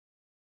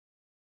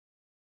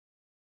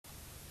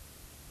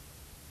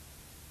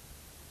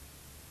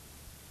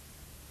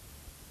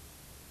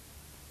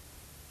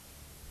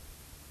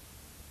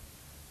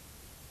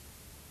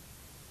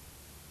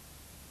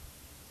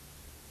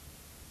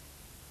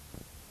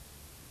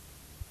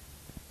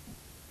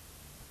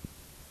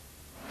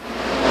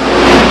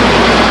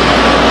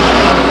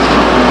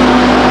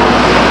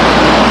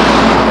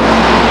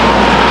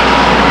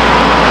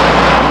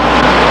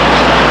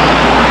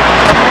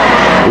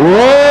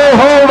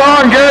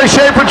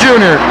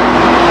Jr.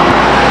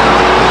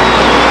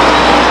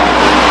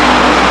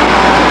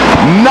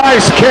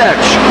 Nice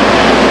catch.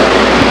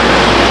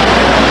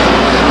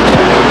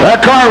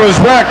 That car was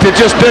wrecked. It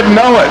just didn't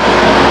know it.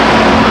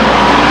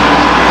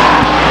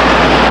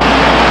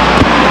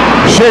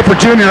 Schaefer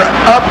Jr.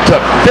 up to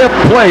 5th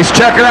place.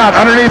 Check it out.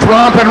 Underneath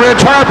Romp and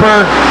Rich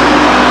Harper.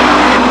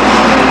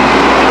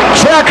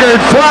 Checkered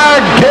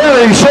flag.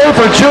 Gary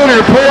Schaefer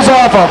Jr. pulls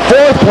off a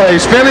 4th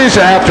place finish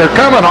after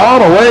coming all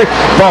the way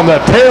from the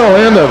tail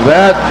end of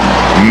that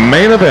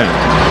main event.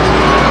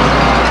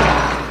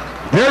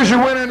 There's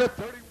your winner in the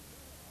 30.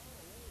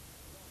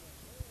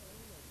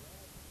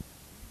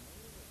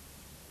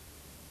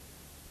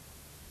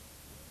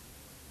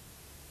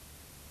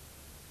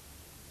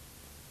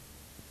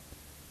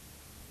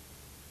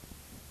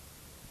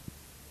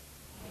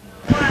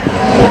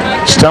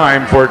 It's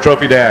time for a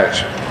trophy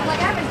dash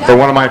for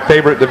one of my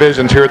favorite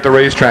divisions here at the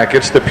racetrack.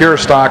 It's the Pure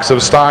Stocks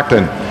of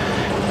Stockton.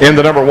 In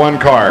the number 1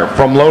 car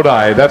from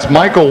Lodi, that's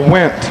Michael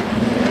Wendt.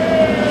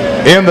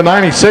 In the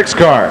 96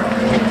 car,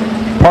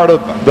 part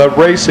of the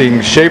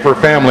racing Schaefer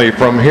family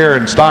from here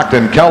in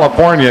Stockton,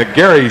 California,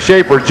 Gary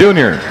Schaefer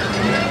Jr.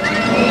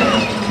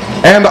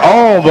 And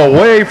all the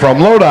way from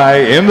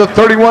Lodi in the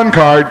 31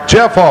 car,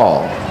 Jeff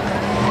Hall.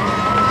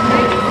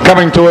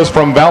 Coming to us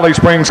from Valley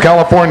Springs,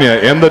 California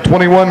in the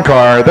 21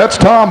 car, that's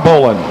Tom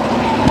Bolin.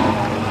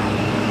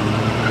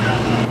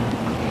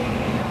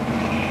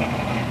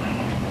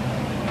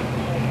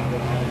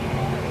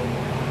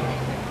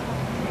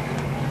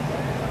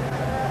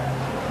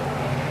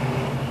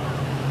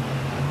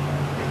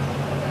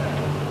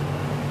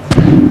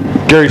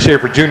 Gary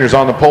Schaefer Jr. is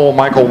on the pole,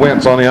 Michael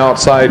Wendt's on the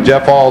outside,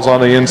 Jeff Hall's on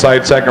the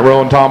inside 2nd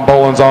row, and Tom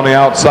Bolin's on the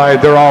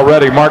outside. They're all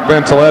ready. Mark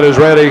Vincelette is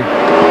ready.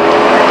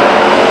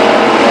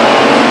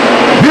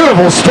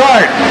 Beautiful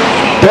start.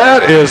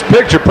 That is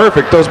picture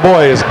perfect. Those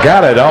boys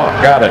got it on.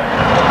 Got it.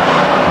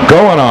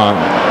 Going on.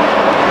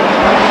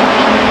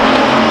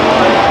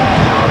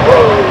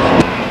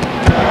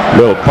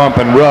 Little pump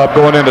and rub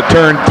going into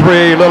turn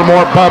 3. A little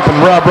more pump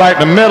and rub right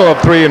in the middle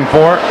of 3 and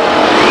 4.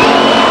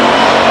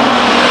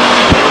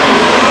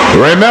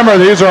 Remember,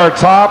 these are our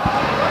top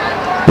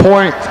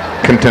point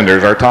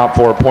contenders, our top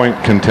 4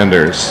 point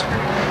contenders.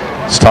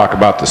 Let's talk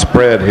about the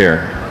spread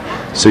here.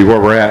 See where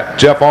we're at.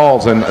 Jeff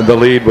Hall's in the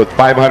lead with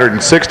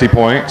 560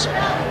 points.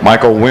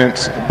 Michael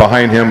Wendt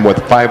behind him with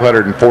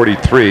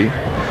 543.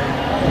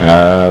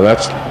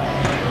 That's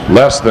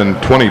less than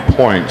 20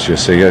 points, you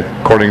see,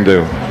 according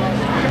to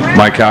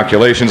my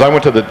calculations. I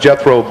went to the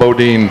Jethro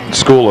Bodine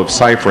School of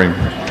Ciphering.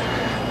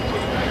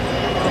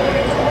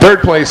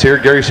 3rd place here,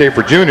 Gary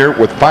Schaefer Jr.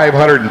 with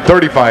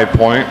 535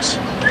 points.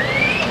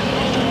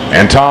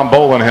 And Tom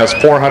Bolin has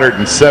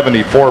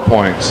 474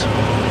 points.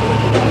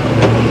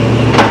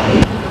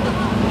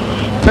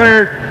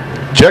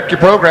 Check your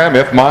program.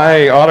 If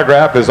my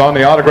autograph is on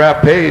the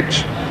autograph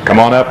page, come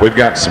on up. We've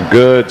got some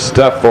good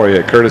stuff for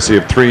you, courtesy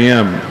of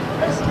 3M.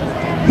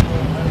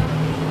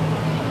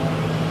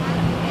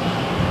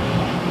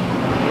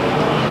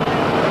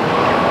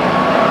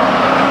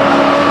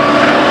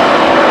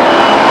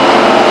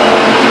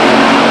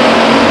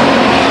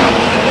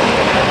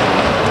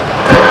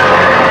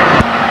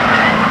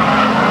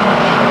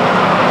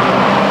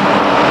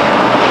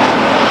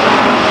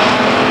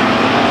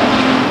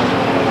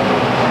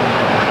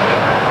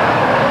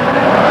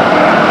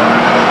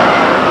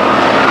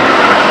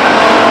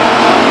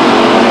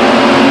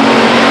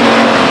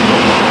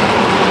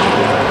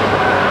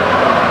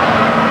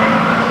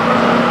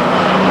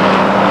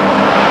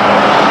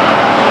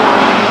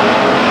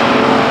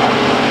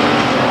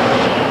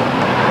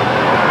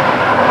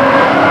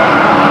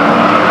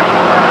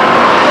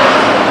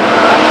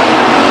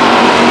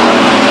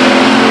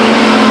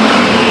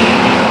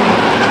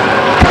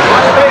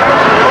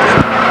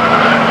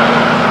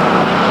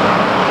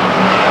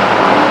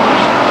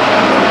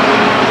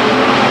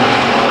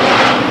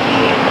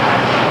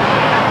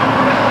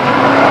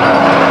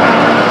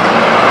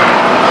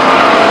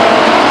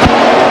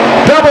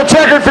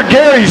 Checkered for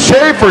Gary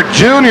Schaefer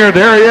Jr.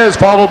 There he is,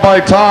 followed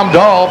by Tom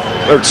Dahl,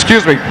 or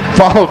excuse me,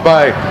 followed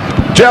by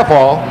Jeff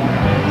Hall,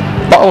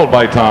 followed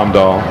by Tom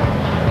Dahl,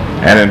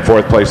 and in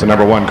 4th place, the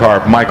number 1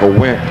 car, Michael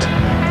Wendt.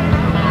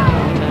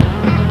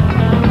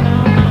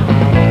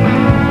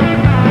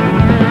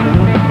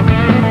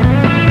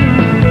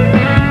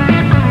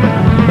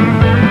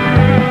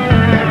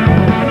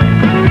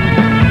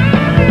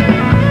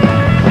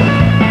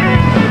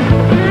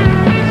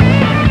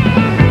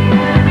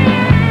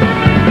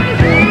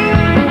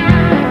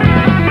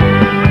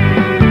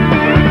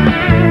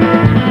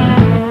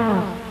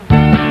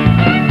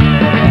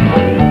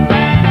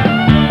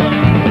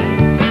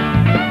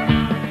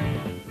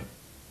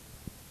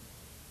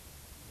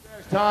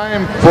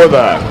 Time for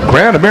the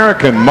Grand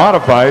American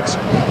Modifieds.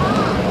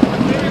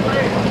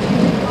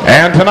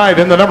 And tonight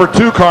in the number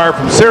 2 car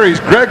from Series,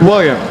 Greg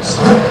Williams.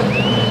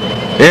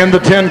 In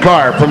the 10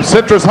 car from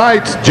Citrus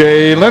Heights,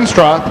 Jay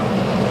Lindstrath.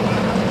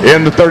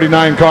 In the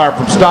 39 car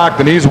from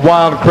Stockton, he's a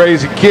wild and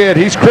crazy kid.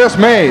 He's Chris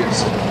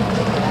Mays.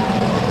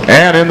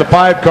 And in the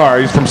 5 car,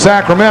 he's from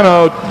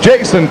Sacramento,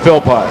 Jason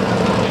Philpott.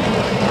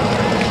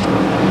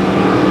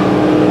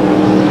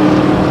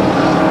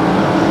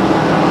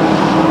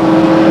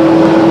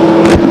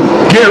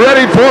 Get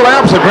ready for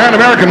laps of Grand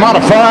American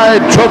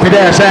Modified Trophy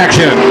Dash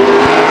action.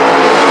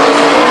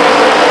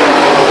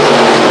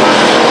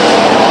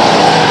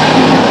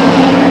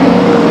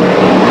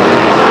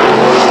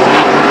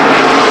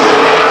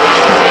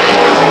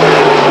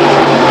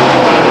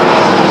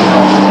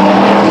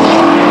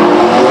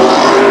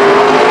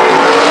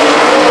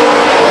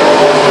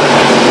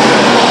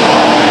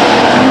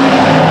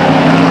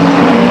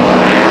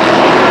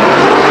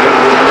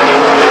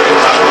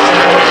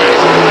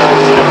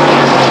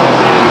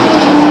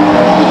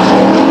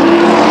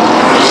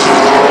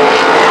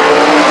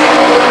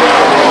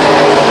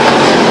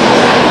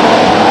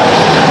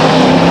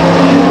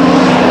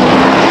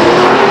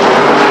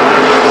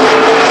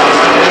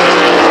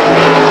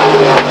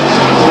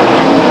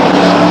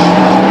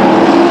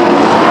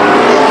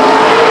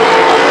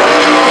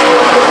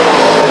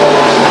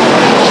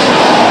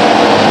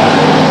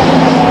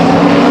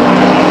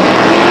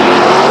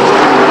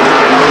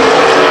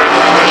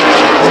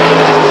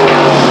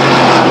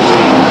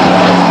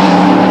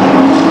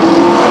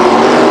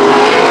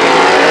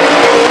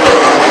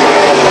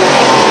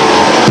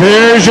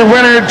 Here's your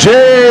winner,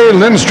 Jay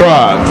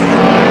Lindstrath.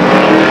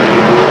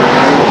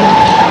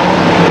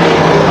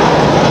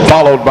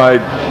 Followed by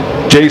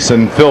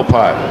Jason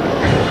Philpott.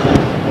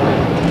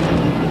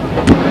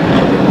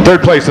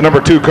 3rd place, the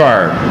number 2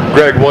 car,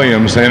 Greg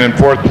Williams. And in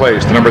 4th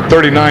place, the number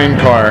 39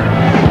 car,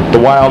 the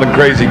wild and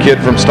crazy kid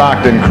from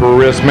Stockton,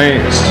 Chris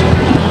Mays.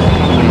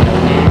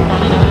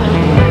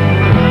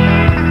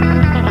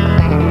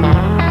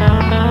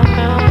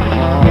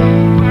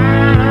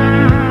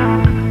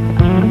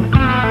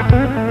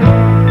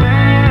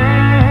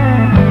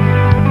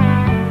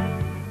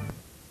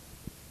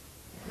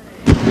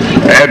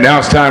 And now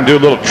it's time to do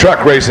a little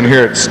truck racing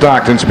here at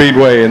Stockton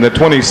Speedway. In the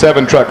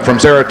 27 truck from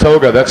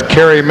Saratoga, that's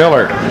Kerry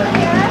Miller.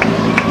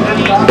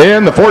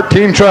 In the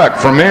 14 truck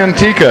from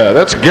Manteca,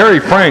 that's Gary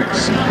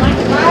Franks.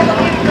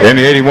 In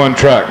the 81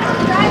 truck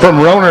from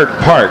Rohnert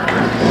Park,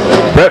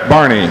 Brett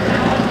Barney.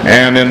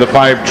 And in the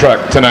 5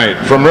 truck tonight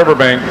from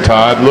Riverbank,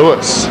 Todd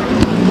Lewis.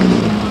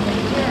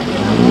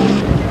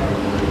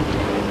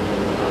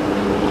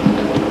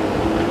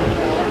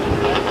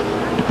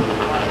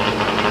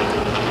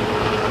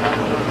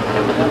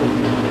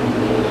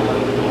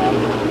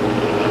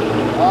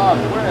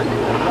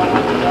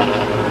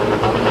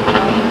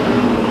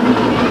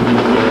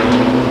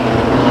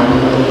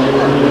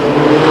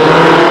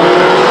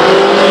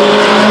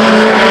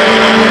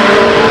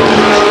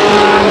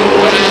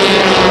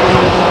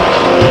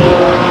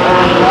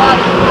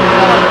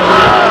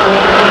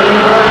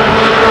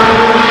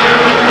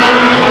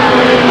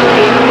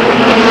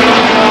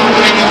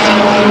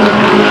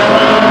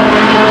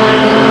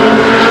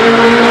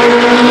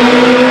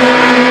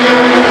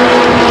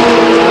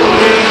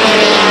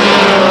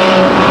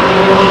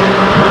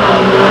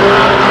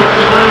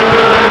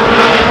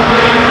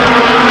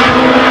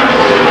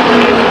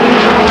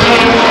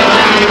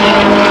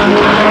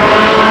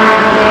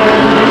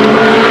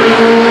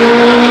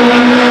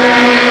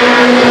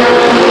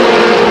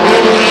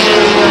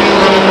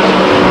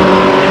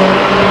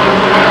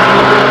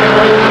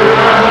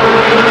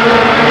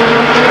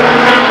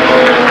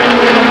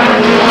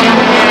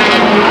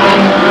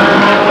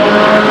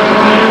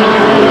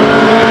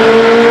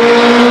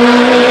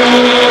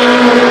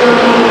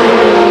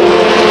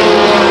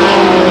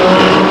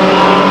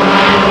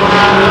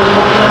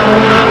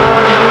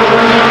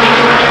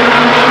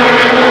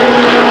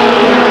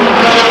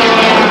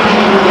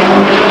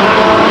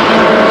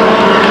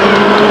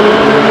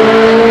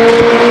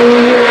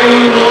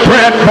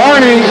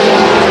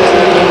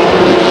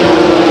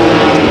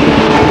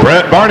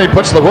 Barney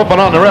puts the whooping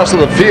on the rest of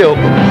the field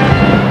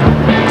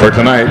for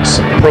tonight's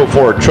Pro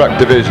 4 Truck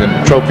Division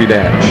Trophy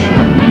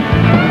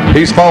Dash.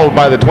 He's followed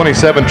by the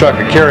 27 truck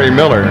of Kerry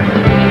Miller,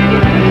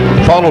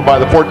 followed by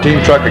the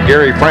 14 truck of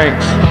Gary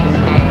Franks,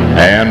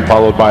 and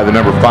followed by the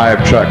number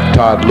 5 truck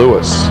Todd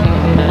Lewis.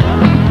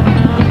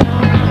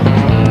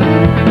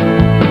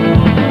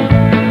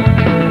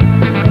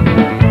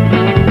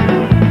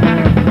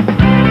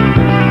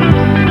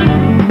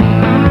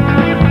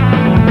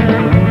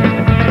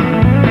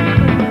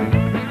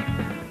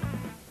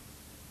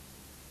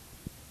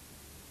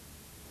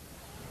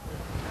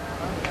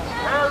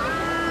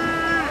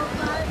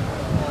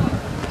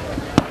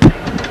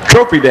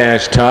 Trophy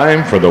Dash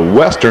time for the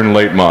Western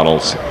late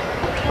models.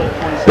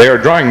 They are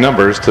drawing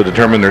numbers to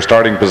determine their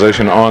starting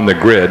position on the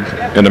grid.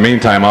 In the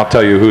meantime, I'll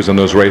tell you who's in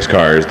those race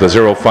cars. The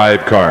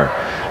 05 car,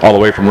 all the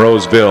way from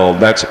Roseville,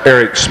 that's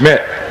Eric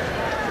Schmidt.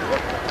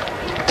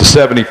 The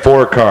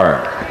 74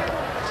 car.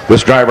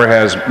 This driver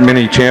has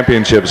many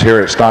championships here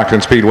at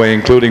Stockton Speedway,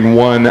 including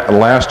one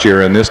last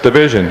year in this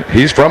division.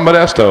 He's from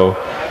Modesto,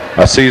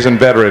 a seasoned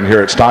veteran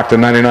here at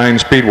Stockton 99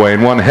 Speedway,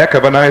 and one heck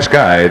of a nice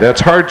guy.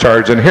 That's Hard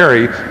Charge and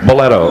Harry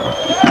Boletto.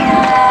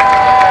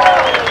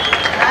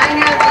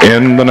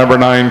 in the number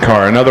 9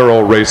 car, another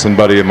old racing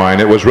buddy of mine.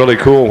 It was really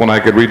cool when I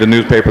could read the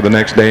newspaper the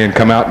next day and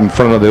come out in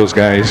front of those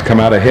guys, come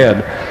out ahead.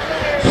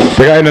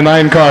 The guy in the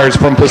 9 car is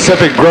from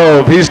Pacific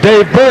Grove. He's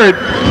Dave Bird.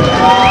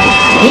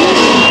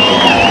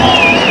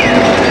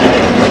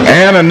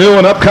 And a new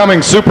and upcoming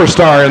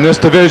superstar in this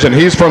division.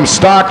 He's from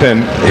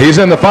Stockton. He's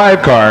in the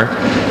 5 car.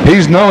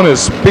 He's known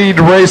as Speed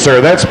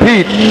Racer. That's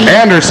Pete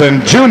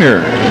Anderson,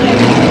 Jr.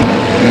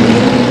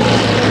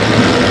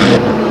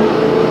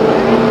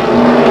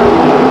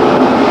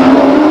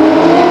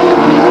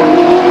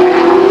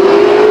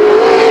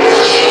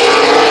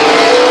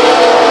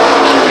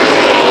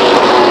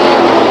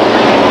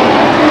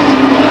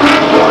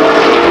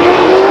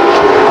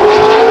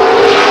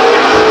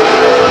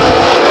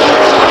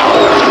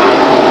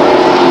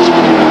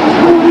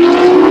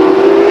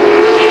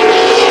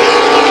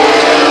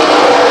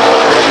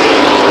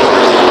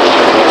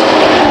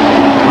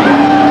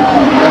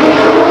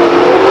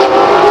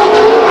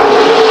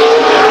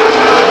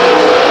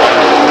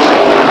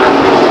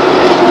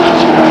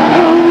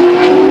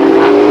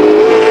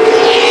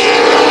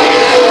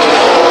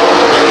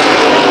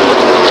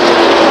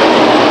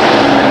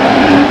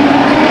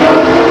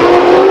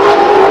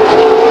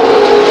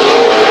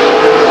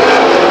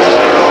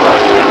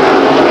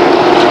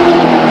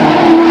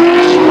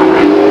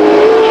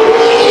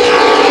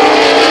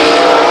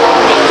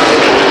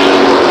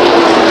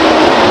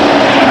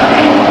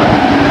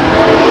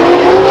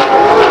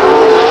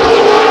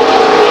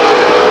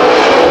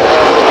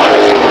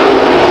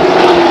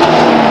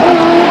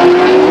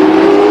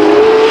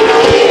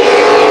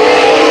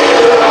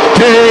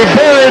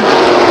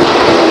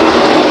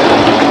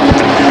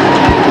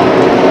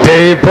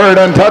 Dave Bird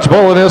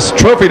untouchable in his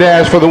trophy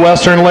dash for the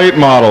Western late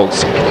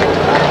models.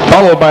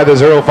 Followed by the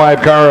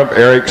 05 car of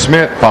Eric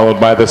Schmidt, followed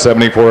by the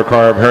 74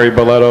 car of Harry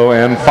Boletto,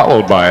 and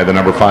followed by the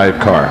number 5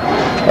 car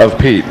of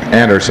Pete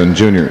Anderson,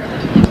 Jr.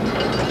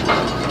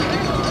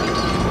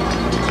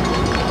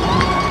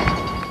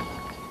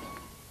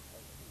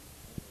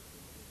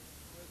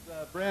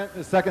 Brent,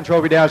 his second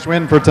trophy dash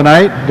win for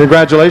tonight.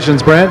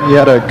 Congratulations, Brent. You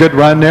had a good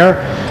run there.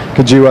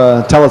 Could you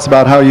tell us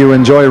about how you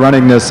enjoy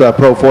running this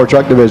Pro 4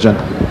 truck division?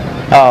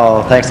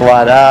 Oh, thanks a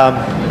lot.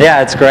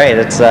 Yeah, it's great.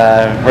 It's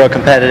real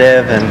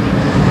competitive, and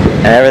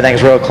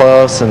everything's real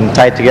close and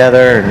tight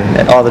together,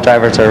 and all the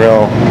drivers are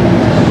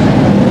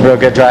real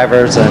good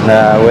drivers,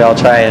 and we all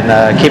try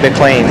and keep it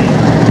clean.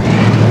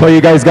 Well,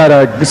 you guys got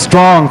a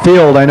strong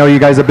field. I know you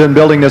guys have been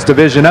building this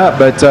division up,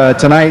 but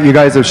tonight you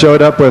guys have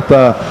showed up with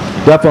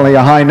definitely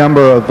a high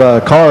number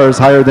of cars,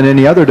 higher than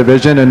any other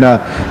division, and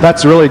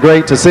that's really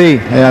great to see.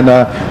 And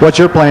what's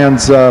your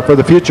plans for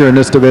the future in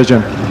this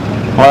division?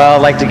 Well,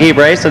 I'd like to keep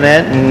racing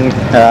it, and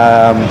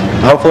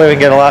hopefully we can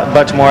get a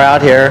bunch more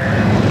out here.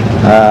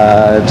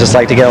 Just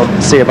like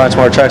to see a bunch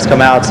more trucks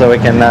come out so we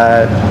can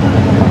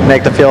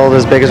make the field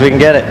as big as we can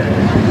get it.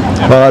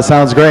 Well, that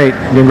sounds great.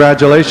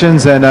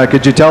 Congratulations, and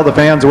could you tell the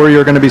fans where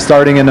you're going to be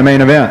starting in the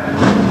main event?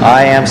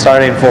 I am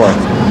starting 4th.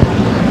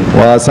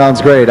 Well, that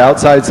sounds great.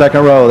 Outside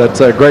second row.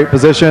 That's a great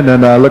position,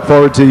 and look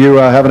forward to you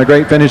having a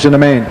great finish in the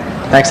main.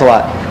 Thanks a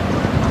lot.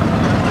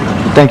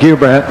 Thank you,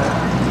 Brent.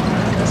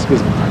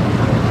 Excuse me.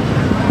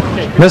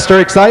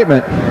 Mr.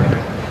 Excitement,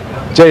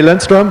 Jay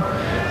Lindstrom.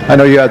 I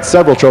know you had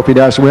several Trophy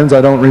Dash wins.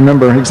 I don't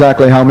remember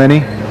exactly how many,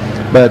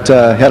 but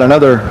had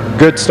another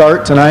good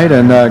start tonight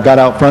and got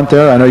out front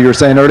there. I know you were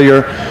saying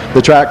earlier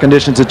the track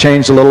conditions had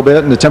changed a little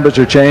bit and the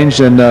temperature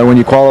changed, and when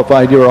you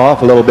qualified you were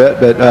off a little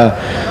bit, but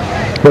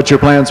what's your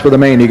plans for the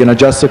main? You can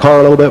adjust the car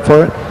a little bit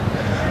for it?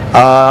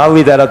 I'll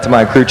leave that up to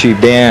my crew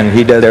chief, Dan.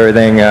 He does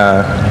everything,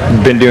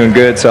 been doing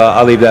good, so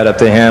I'll leave that up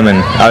to him, and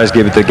I'll just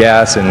give it the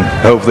gas, and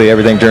hopefully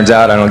everything turns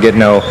out. I don't get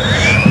no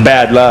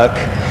bad luck.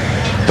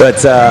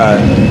 But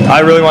I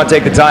really want to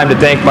take the time to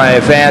thank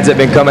my fans that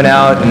have been coming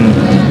out,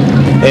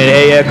 and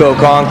A-Echo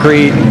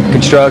Concrete,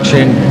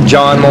 Construction,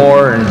 John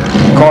Moore, and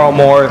Carl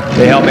Moore.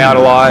 They helped me out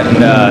a lot,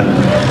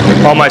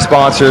 and all my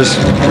sponsors,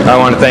 I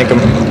want to thank them.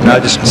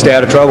 I'll just stay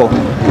out of trouble.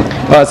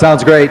 Well, that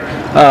sounds great.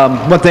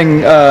 One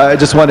thing I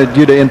just wanted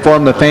you to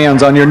inform the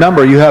fans on your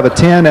number. You have a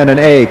 10 and an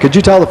A. Could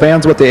you tell the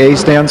fans what the A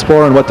stands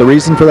for and what the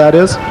reason for that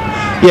is?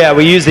 Yeah,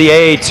 we use the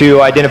A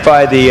to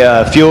identify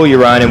the fuel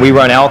you run, and we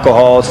run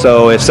alcohol,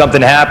 so if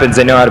something happens,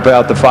 they know how to put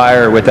out the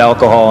fire with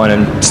alcohol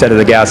and instead of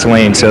the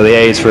gasoline. So the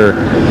A is for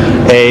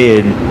A,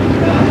 and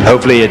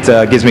hopefully it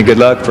gives me good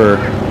luck for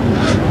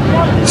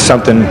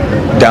something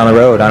down the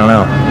road. I don't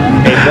know.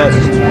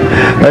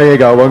 A+. There you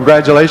go. Well,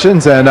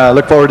 congratulations, and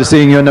look forward to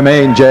seeing you in the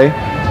main, Jay.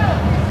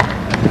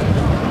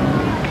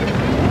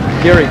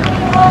 Gary.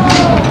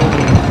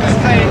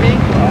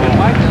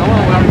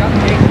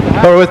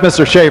 We're with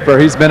Mr. Schaefer.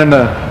 He's been in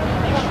the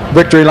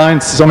victory line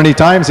so many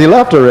times he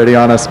left already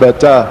on us, but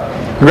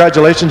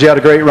congratulations. You had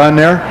a great run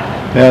there.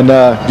 And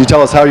could you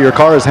tell us how your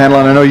car is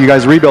handling? I know you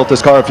guys rebuilt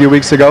this car a few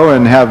weeks ago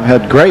and have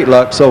had great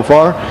luck so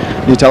far.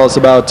 Can you tell us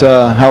about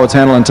how it's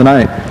handling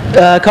tonight?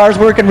 Car's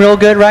working real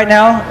good right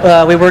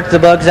now. We worked the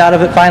bugs out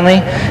of it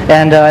finally,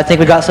 and I think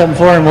we got something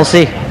for him. We'll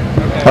see.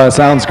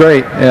 Sounds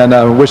great,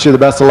 and wish you the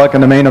best of luck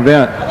in the main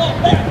event.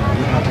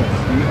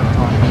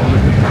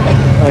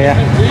 Oh, yeah.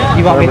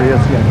 You want me to? Yes,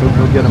 yeah,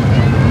 go get him.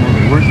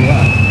 Where's he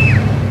at?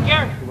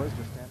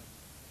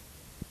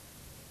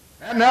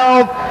 And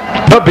now,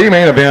 the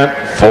B-main event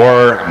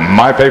for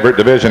my favorite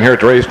division here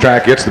at the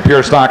racetrack. It's the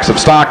Pure Stocks of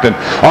Stockton.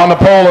 On the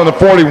pole in the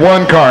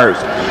 41 cars,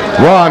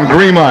 Ron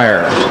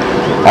Griemeyer.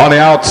 On the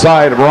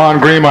outside of Ron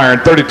Griemeyer,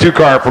 and 32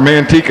 car from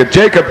Antigua,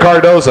 Jacob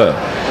Cardoza.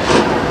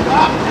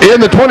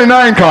 In the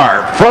 29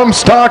 car from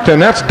Stockton,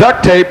 that's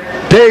Duct Tape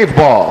Dave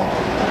Ball.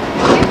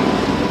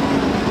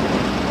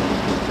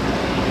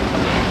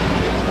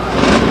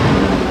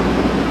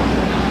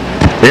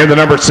 In the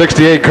number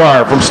 68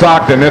 car from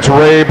Stockton, it's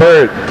Ray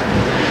Bird.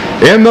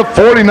 In the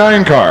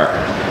 49 car,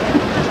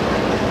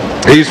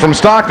 he's from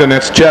Stockton,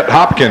 it's Chet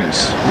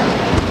Hopkins.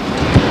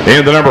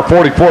 In the number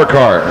 44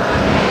 car,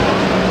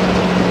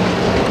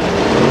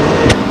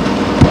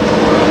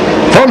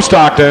 from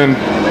Stockton,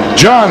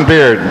 John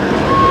Beard.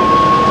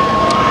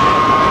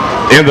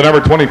 In the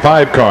number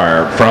 25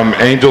 car from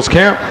Angels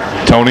Camp,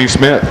 Tony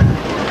Smith.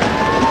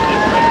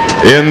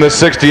 In the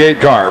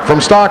 68 car from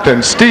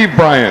Stockton, Steve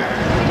Bryant.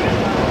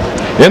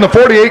 In the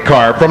 48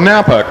 car from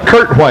Napa,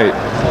 Kurt White.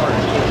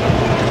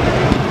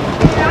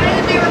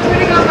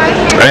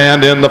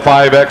 And in the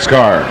 5X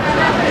car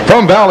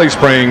from Valley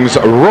Springs,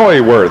 Roy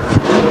Worth.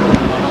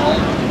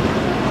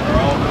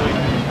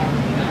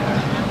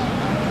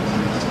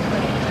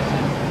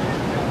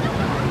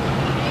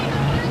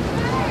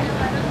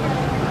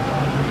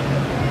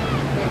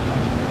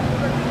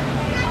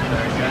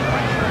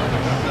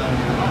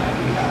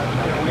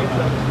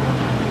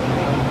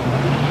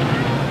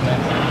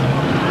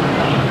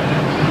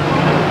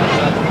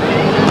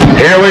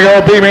 Here we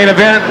go, B-main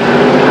event.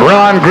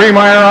 Ron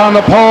Griemeyer on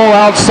the pole.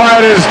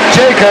 Outside is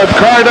Jacob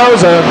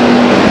Cardoza.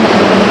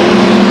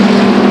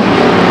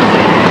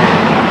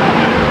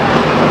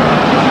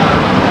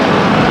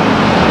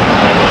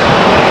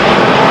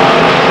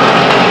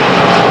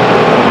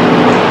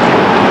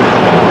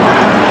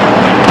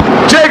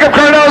 Jacob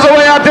Cardoza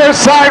way out there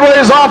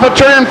sideways off of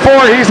turn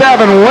 4. He's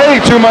having way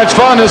too much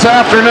fun this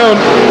afternoon.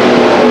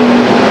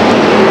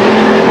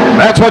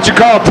 That's what you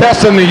call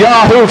testing the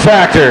Yahoo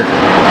factor.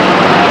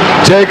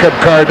 Jacob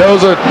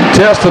Cardoza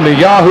testing the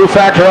Yahoo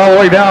factor all the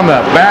way down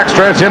the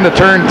backstretch into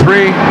turn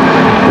 3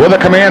 with a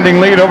commanding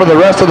lead over the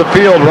rest of the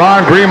field.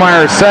 Ron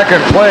Griemeyer second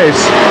place.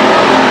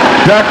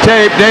 Duct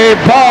Tape Dave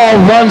Ball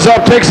runs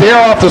up, takes the air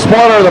off the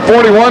spoiler of the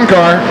 41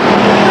 car.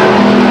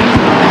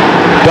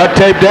 Duct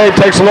Tape Dave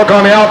takes a look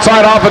on the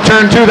outside off of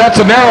turn 2. That's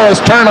the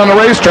narrowest turn on the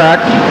racetrack.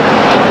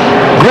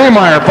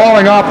 Griemeyer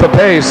falling off the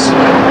pace.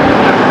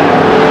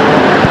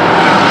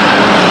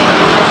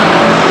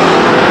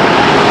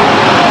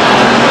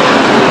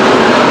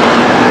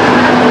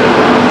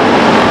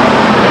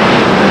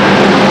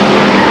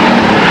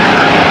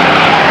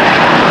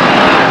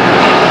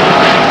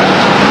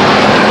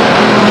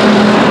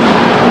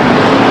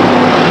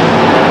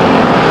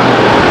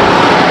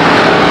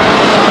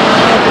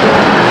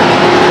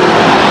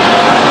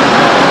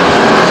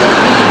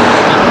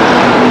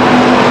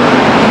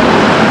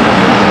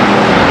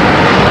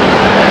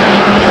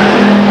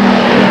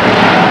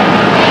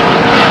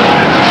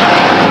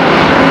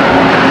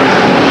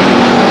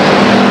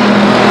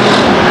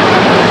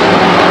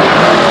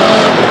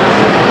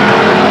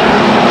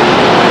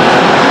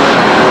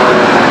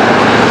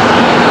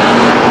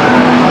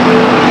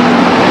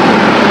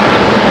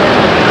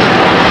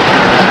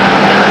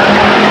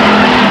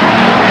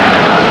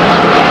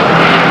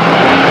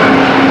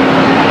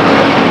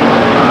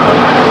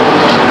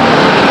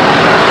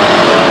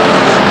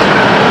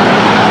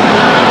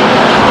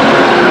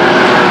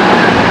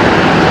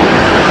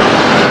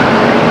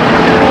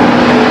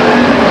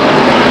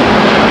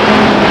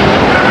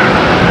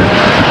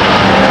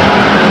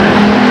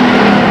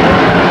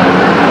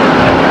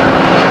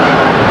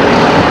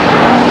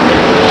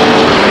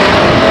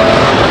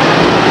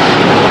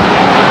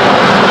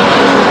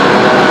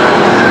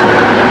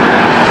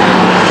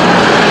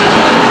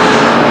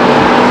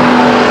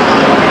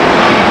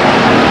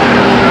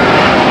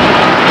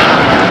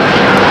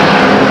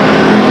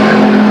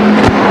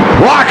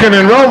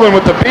 And rolling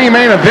with the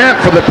B-main event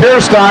for the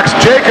Pure Stocks.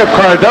 Jacob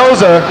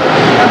Cardoza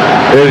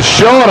is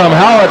showing them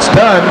how it's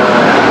done.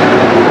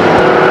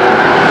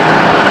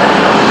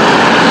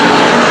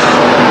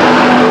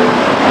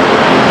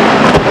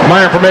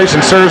 My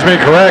information serves me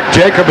correct.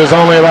 Jacob is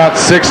only about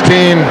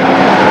 16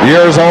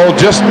 years old,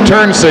 just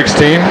turned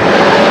 16 a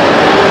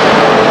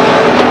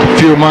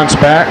few months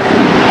back.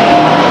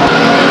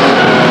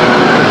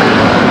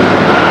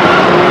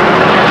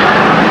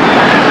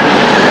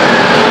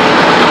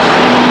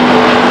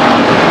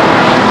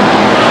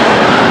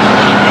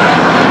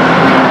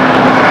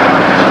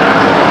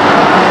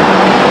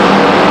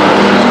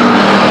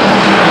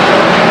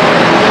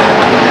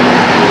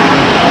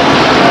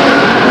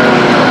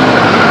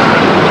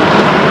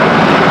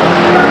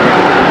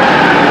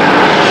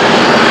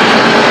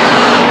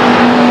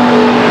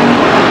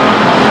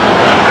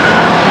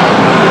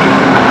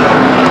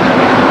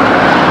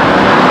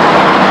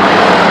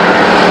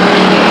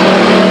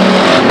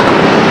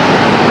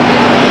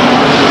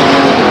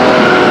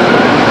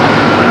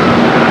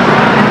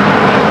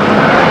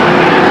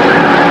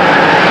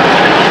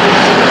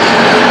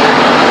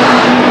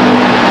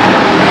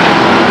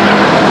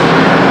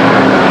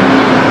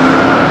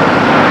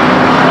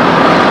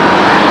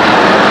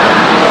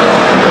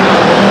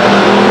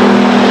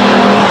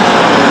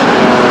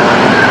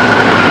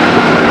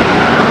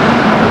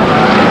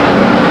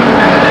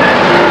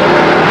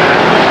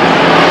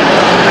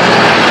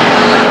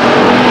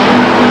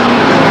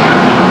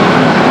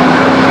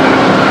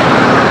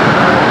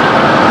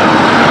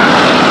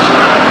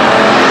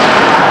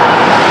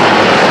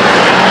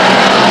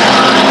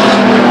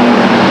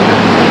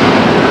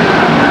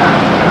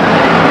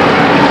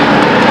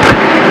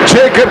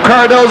 Jacob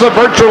Cardoza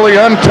virtually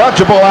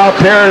untouchable out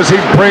there as he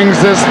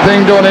brings this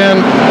thing to an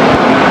end.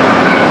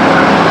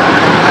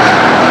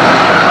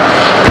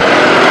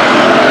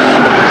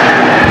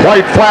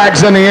 White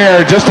flags in the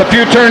air, just a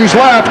few turns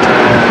left.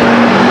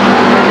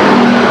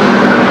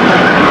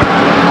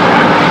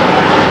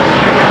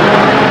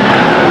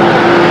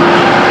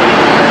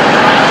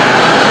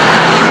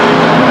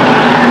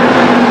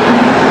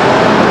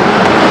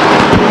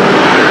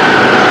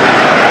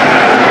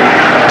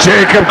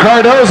 Jacob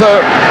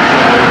Cardoza,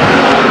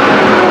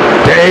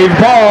 Dave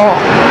Ball.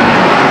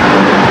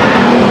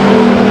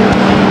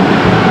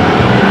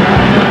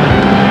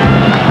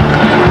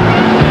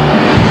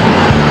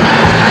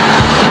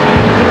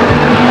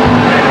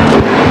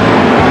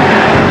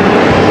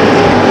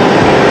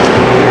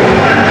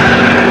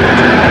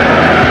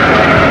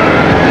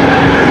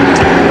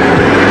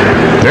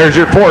 There's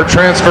your 4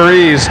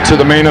 transferees to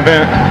the main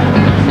event.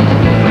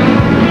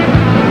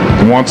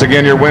 Once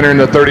again, your winner in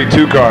the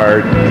 32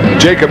 card,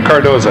 Jacob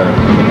Cardoza.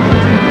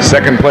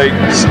 Second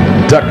place,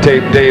 Duct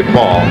Tape Dave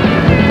Ball.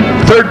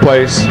 Third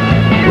place,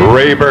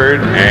 Ray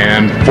Bird.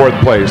 And fourth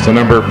place, the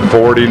number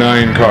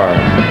 49 car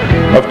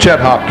of Chet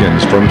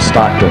Hopkins from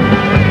Stockton.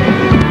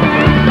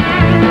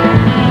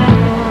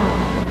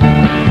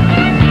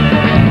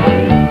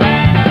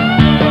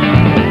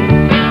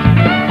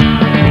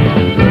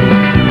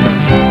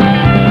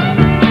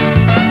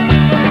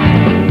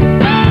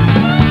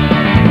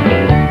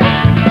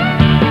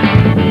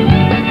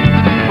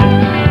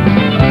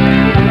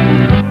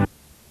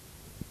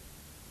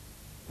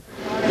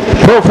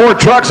 Pro 4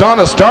 trucks on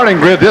the starting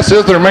grid. This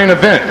is their main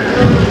event.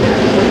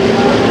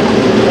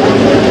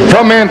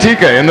 From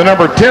Manteca in the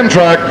number 10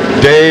 truck,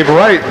 Dave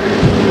Wright.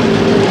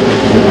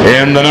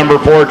 In the number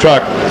 4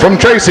 truck, from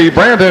Tracy,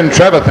 Brandon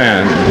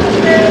Trevathan.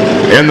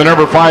 In the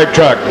number 5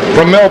 truck,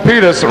 from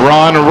Milpitas,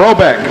 Ron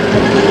Robeck.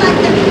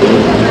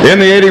 In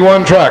the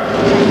 81 truck,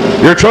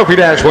 your Trophy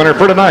Dash winner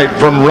for tonight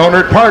from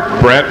Rohnert Park,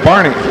 Brett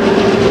Barney.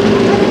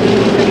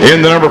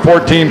 In the number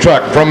 14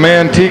 truck, from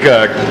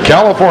Manteca,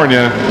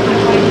 California,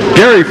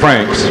 Gary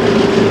Franks.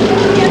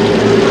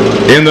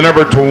 In the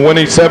number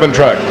 27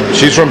 truck,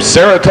 she's from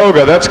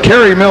Saratoga, that's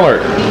Carrie Miller.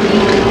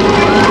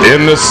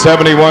 In the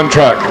 71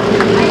 truck,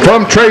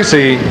 from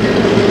Tracy,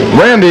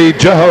 Randy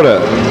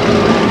Jahota.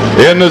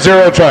 In the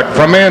 0 truck,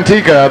 from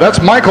Manteca,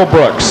 that's Michael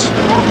Brooks.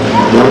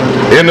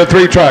 In the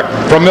 3 truck,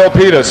 from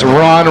Milpitas,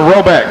 Ron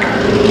Robeck.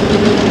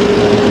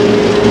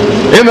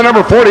 In the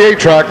number 48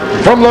 truck,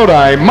 from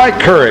Lodi, Mike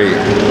Curry.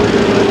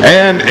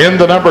 And in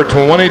the number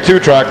 22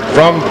 truck,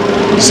 from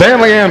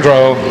San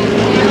Leandro,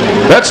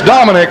 that's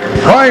Dominic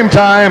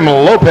Primetime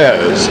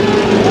Lopez.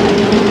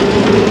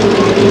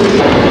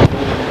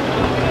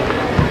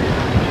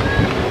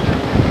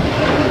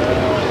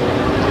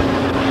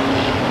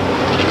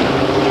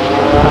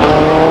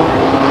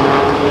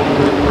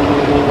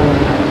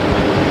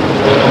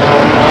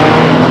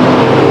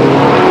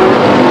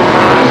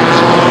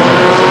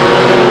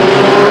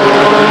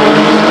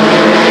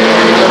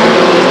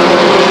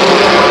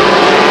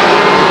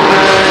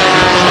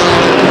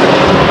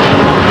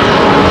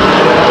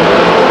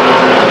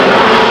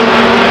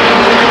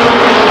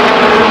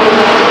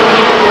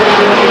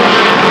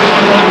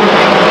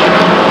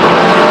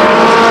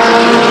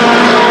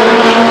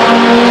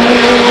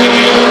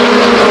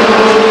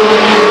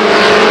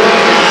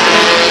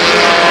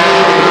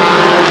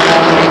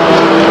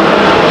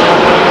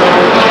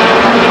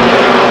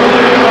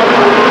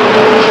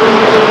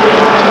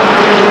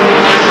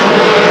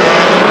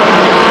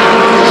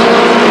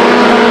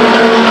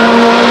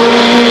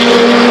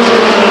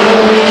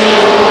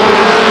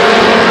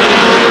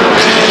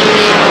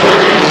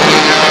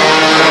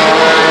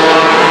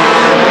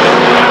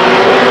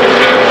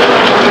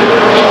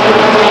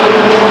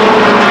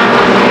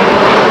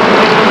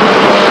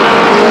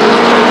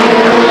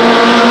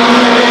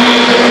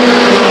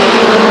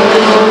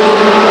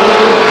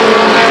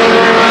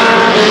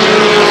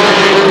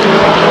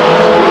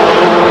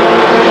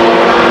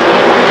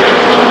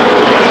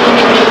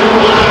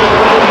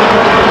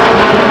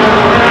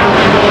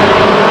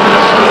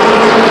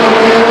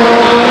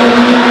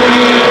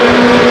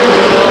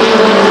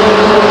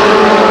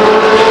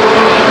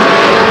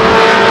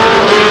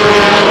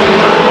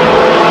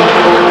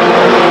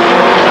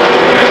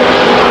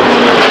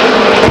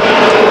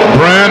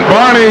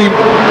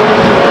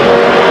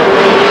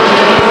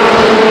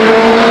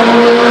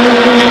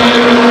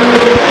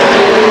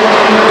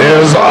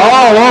 Is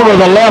all over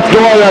the left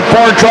door of that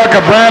Ford truck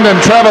of Brandon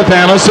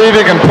Trevathan. Let's see if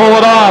he can pull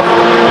it off.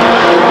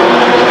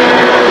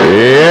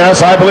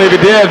 Yes, I believe he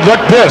did. Look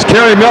at this.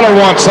 Kerry Miller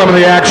wants some of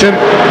the action.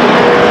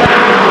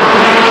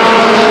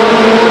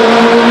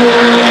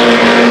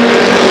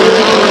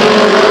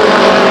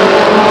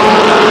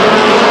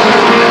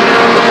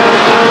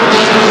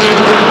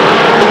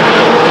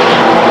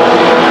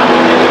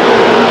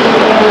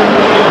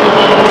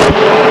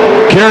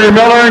 Kerry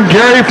Miller and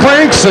Gary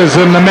Franks is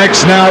in the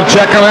mix now.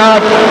 Check him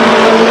out.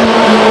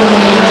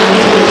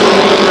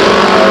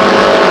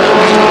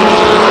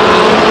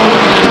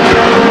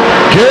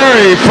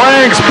 Gary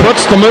Franks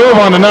puts the move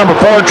on the number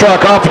 4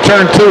 truck off of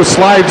turn 2,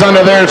 slides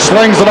under there,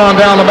 slings it on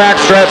down the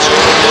backstretch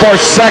for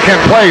second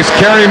place.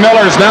 Kerry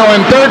Miller is now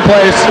in third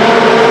place.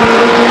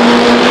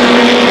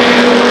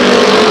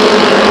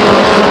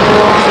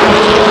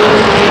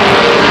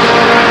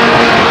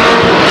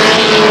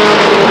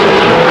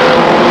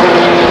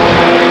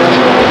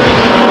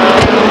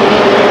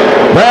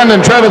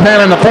 Brandon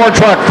Trevathan in the 4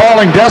 truck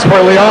falling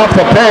desperately off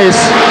the pace.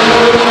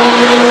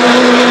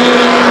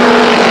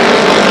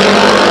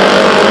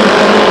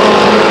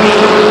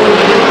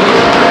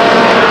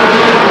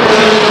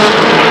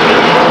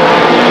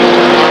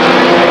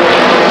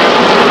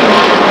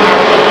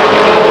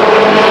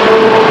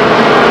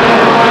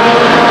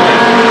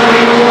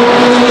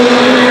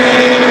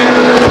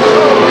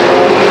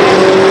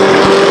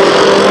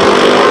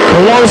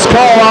 Close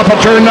call off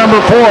of turn number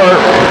 4.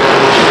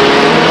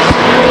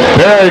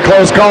 Very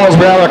close calls.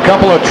 We have a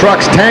couple of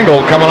trucks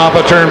tangled coming off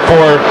of turn 4.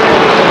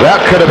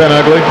 That could have been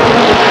ugly.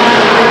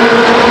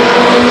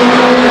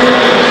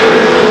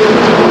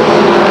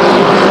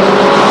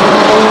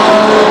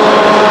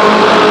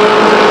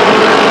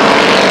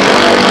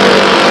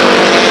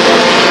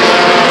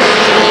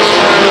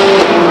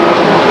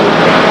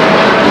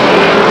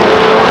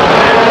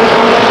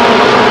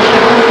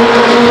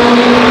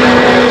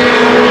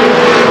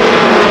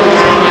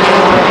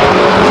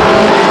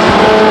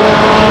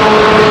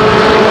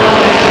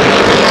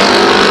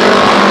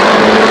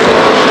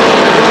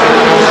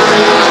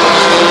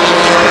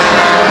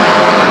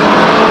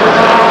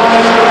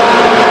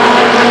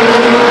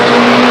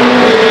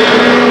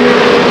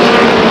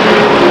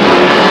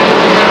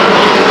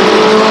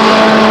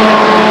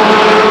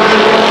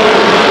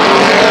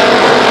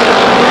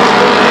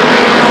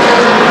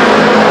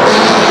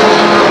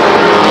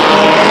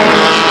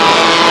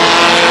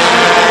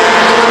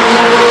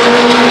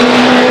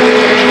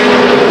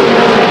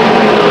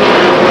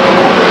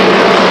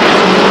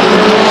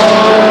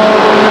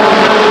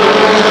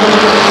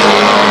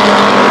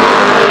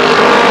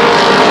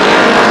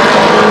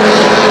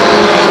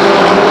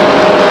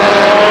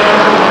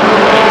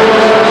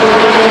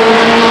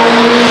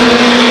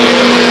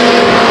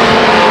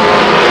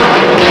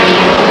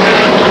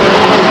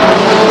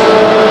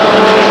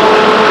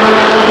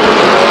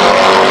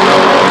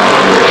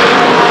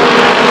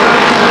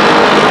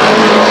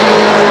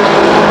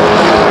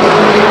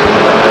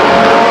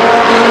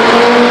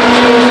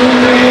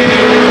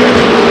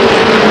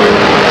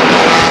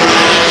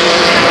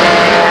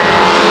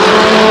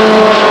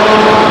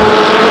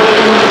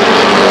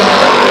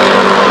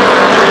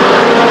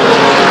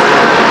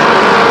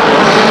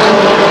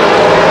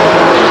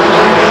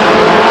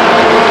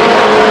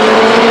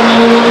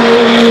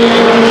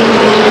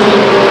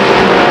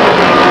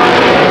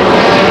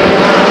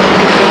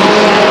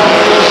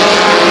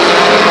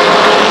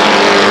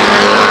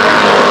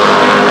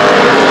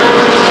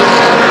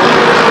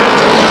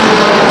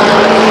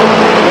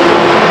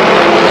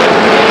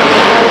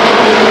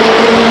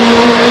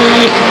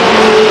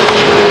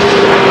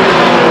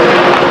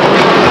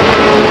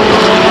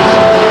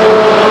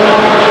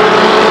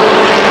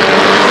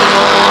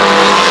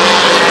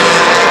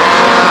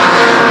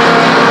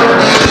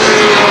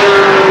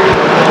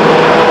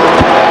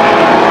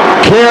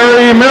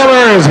 Kerry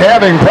Miller is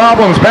having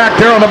problems back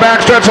there on the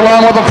backstretch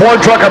along with the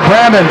Ford truck of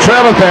Brandon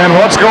Trevathan.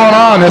 What's going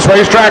on? This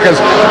racetrack is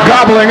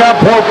gobbling up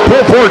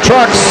four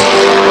trucks.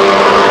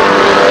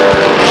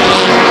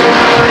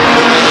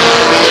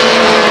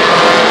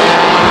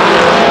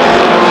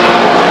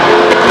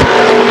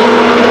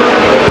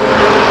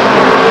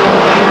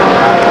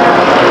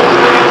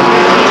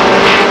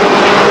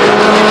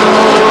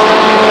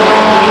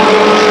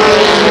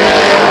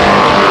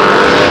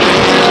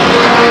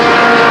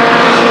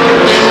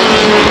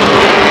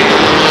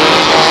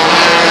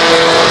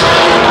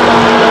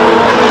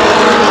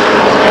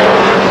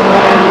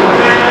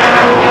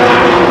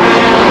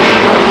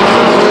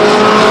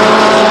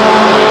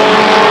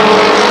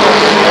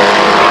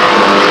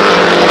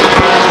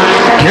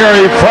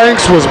 Gary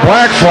Franks was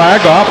black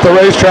flagged off the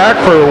racetrack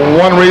for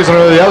one reason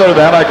or the other.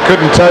 That I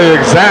couldn't tell you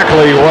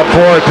exactly what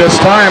for at this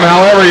time.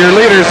 However, your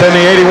leader's in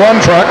the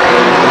 81 truck,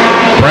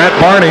 Brett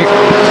Barney.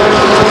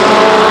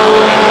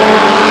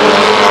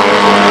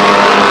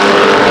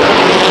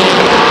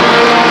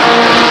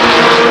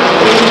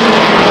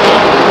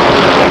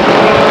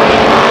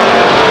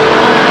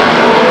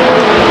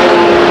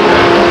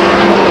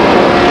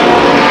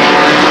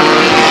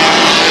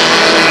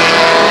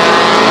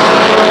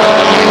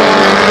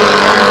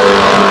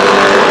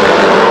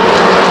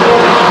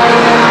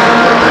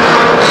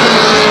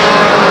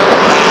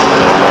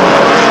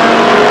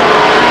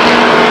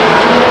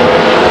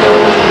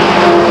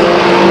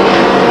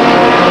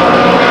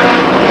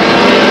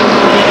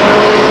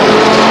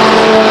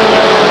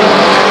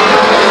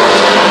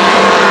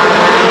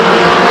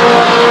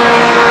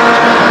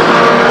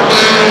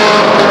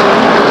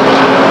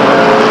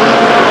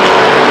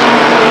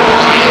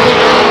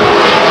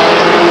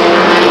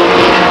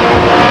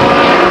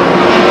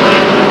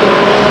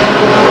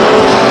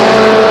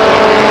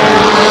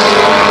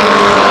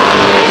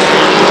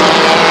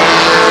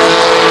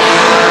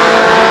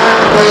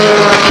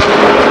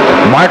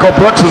 Michael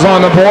Brooks is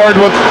on the board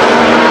with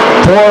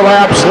 4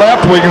 laps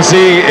left. We can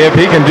see if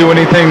he can do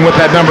anything with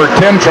that number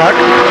 10 truck.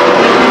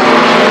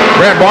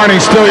 Brett Barney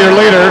still your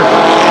leader.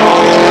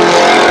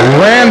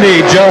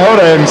 Randy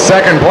Jehoda in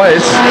second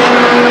place.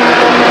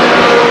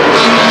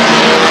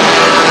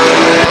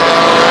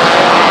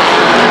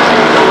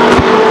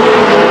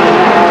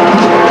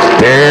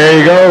 There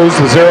he goes,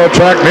 the 0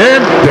 truck.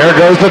 And there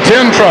goes the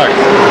 10 truck.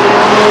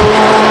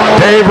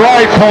 Dave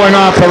Wright pulling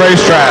off the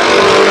racetrack.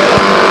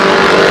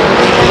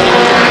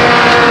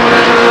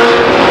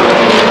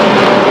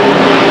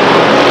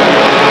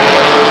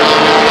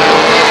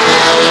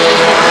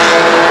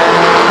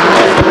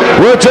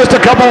 With just a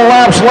couple of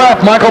laps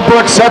left, Michael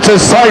Brooks sets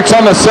his sights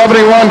on the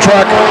 71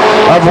 truck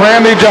of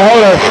Randy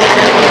Jehoda.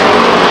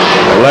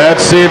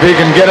 Let's see if he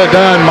can get it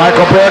done.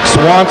 Michael Brooks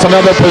wants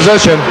another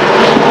position.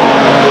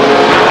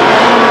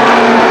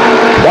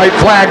 White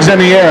flags in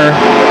the air.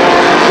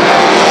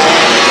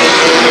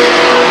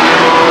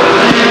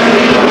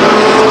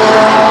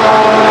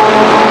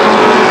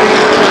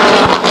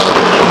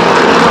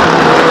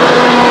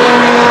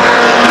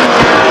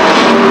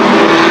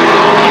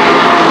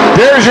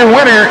 There's your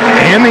winner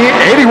in the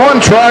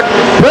 81 truck,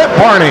 Brett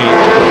Barney.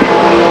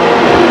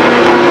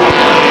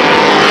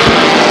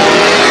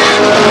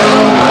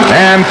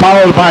 And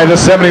followed by the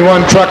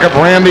 71 truck of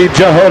Randy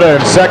Jehoda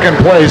in second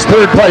place.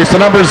 Third place, the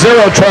number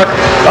 0 truck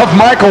of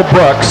Michael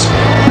Brooks.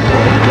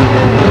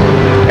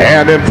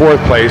 And in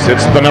fourth place,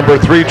 it's the number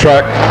 3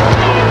 truck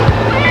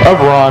of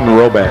Ron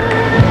Robeck.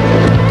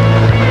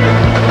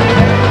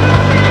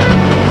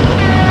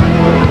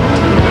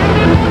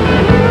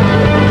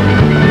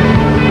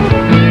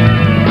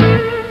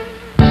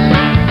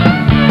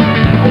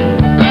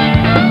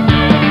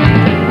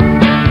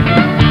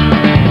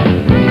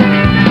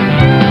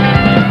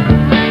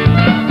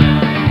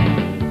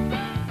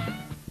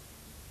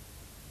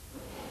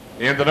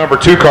 And the number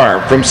 2 car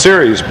from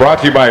Series, brought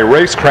to you by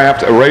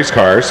Racecraft Race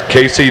Cars,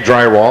 KC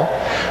Drywall,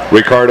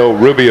 Ricardo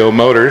Rubio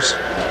Motors,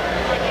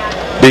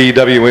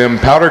 BWM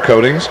Powder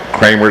Coatings,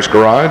 Kramer's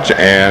Garage,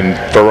 and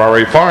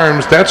Ferrari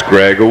Farms. That's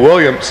Greg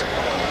Williams.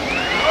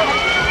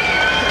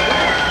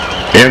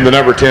 And the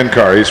number 10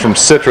 car, he's from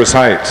Citrus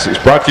Heights. He's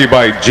brought to you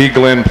by G.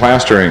 Glenn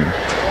Plastering,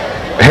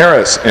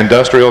 Harris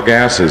Industrial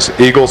Gases,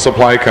 Eagle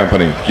Supply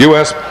Company,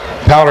 U.S.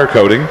 Powder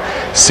Coating,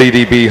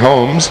 CDB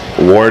Homes,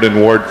 Ward &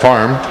 Ward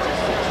Farm,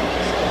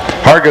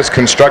 Hargis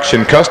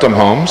Construction Custom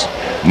Homes,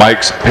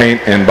 Mike's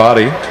Paint and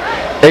Body,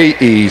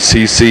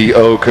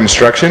 AECCO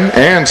Construction,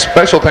 and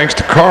special thanks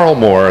to Carl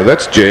Moore.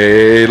 That's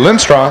Jay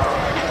Lindstroth.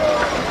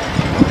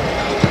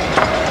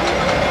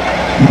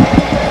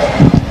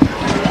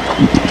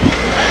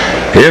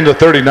 In the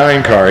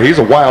 39 car, he's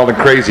a wild and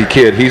crazy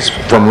kid. He's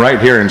from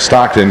right here in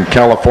Stockton,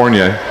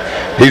 California.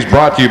 He's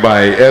brought to you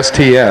by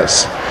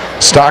STS,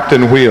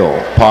 Stockton Wheel,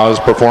 Paz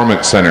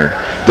Performance Center,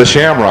 the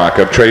Shamrock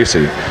of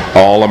Tracy,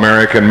 All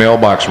American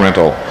Mailbox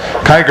Rental,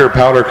 Kiger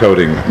Powder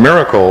Coating,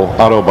 Miracle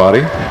Auto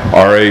Body,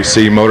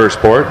 RAC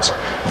Motorsports,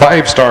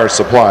 5-Star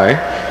Supply,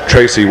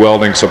 Tracy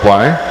Welding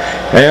Supply,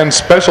 and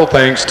special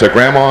thanks to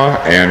Grandma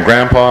and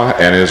Grandpa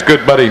and his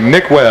good buddy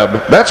Nick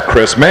Webb. That's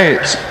Chris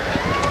Mays.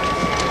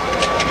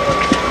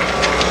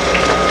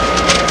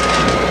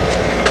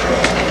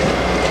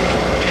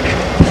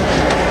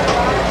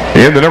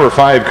 In the number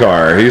 5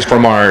 car, he's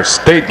from our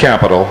state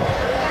capital.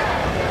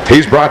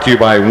 He's brought to you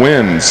by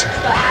Winds,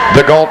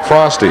 the Galt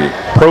Frosty,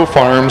 Pro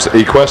Farms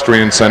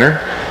Equestrian Center,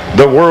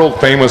 the world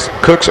famous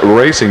Cook's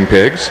Racing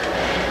Pigs,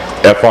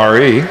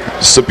 FRE,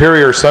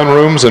 Superior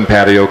Sunrooms and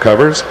Patio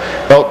Covers,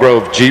 Elk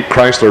Grove Jeep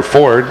Chrysler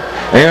Ford,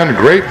 and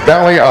Great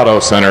Valley Auto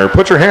Center.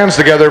 Put your hands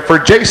together for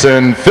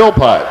Jason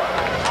Philpott.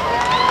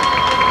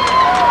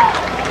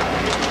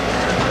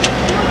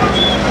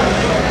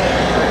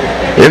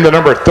 In the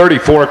number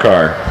 34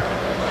 car,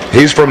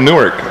 he's from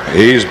Newark.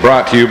 He's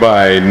brought to you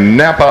by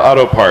Napa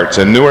Auto Parts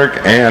in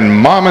Newark and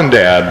Mom and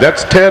Dad.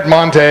 That's Ted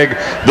Montag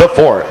the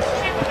 4th.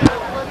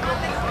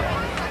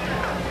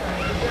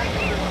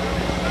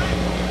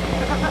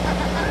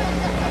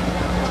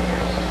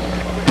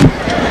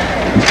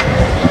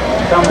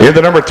 In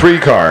the number 3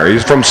 car,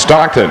 he's from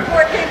Stockton.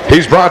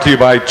 He's brought to you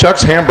by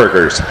Chuck's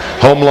Hamburgers,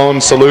 Home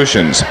Loan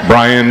Solutions,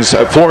 Brian's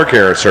Floor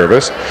Care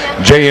Service,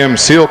 JM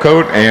Seal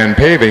Coat and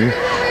Paving,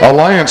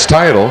 Alliance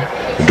Title,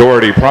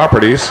 Doherty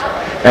Properties,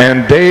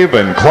 and Dave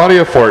and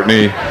Claudia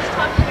Fortney.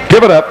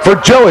 Give it up for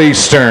Joey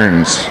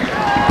Stearns.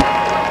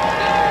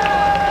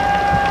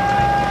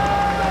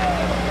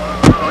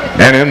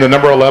 And in the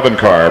number 11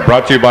 car,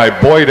 brought to you by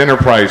Boyd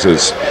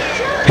Enterprises,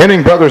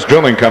 Henning Brothers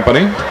Drilling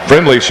Company,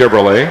 Friendly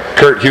Chevrolet,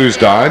 Kurt Hughes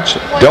Dodge,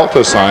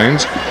 Delta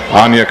Signs,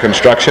 Anya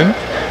Construction,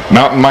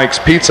 Mountain Mike's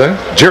Pizza,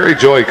 Jerry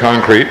Joy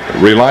Concrete,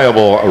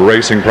 Reliable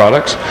Racing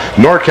Products,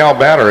 NorCal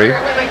Battery,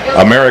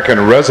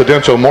 American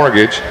Residential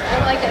Mortgage,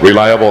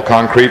 Reliable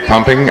Concrete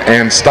Pumping,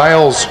 and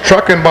Styles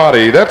Truck and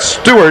Body. That's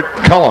Stuart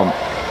Cullum.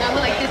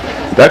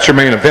 That's your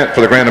main event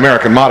for the Grand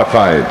American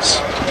Modifieds.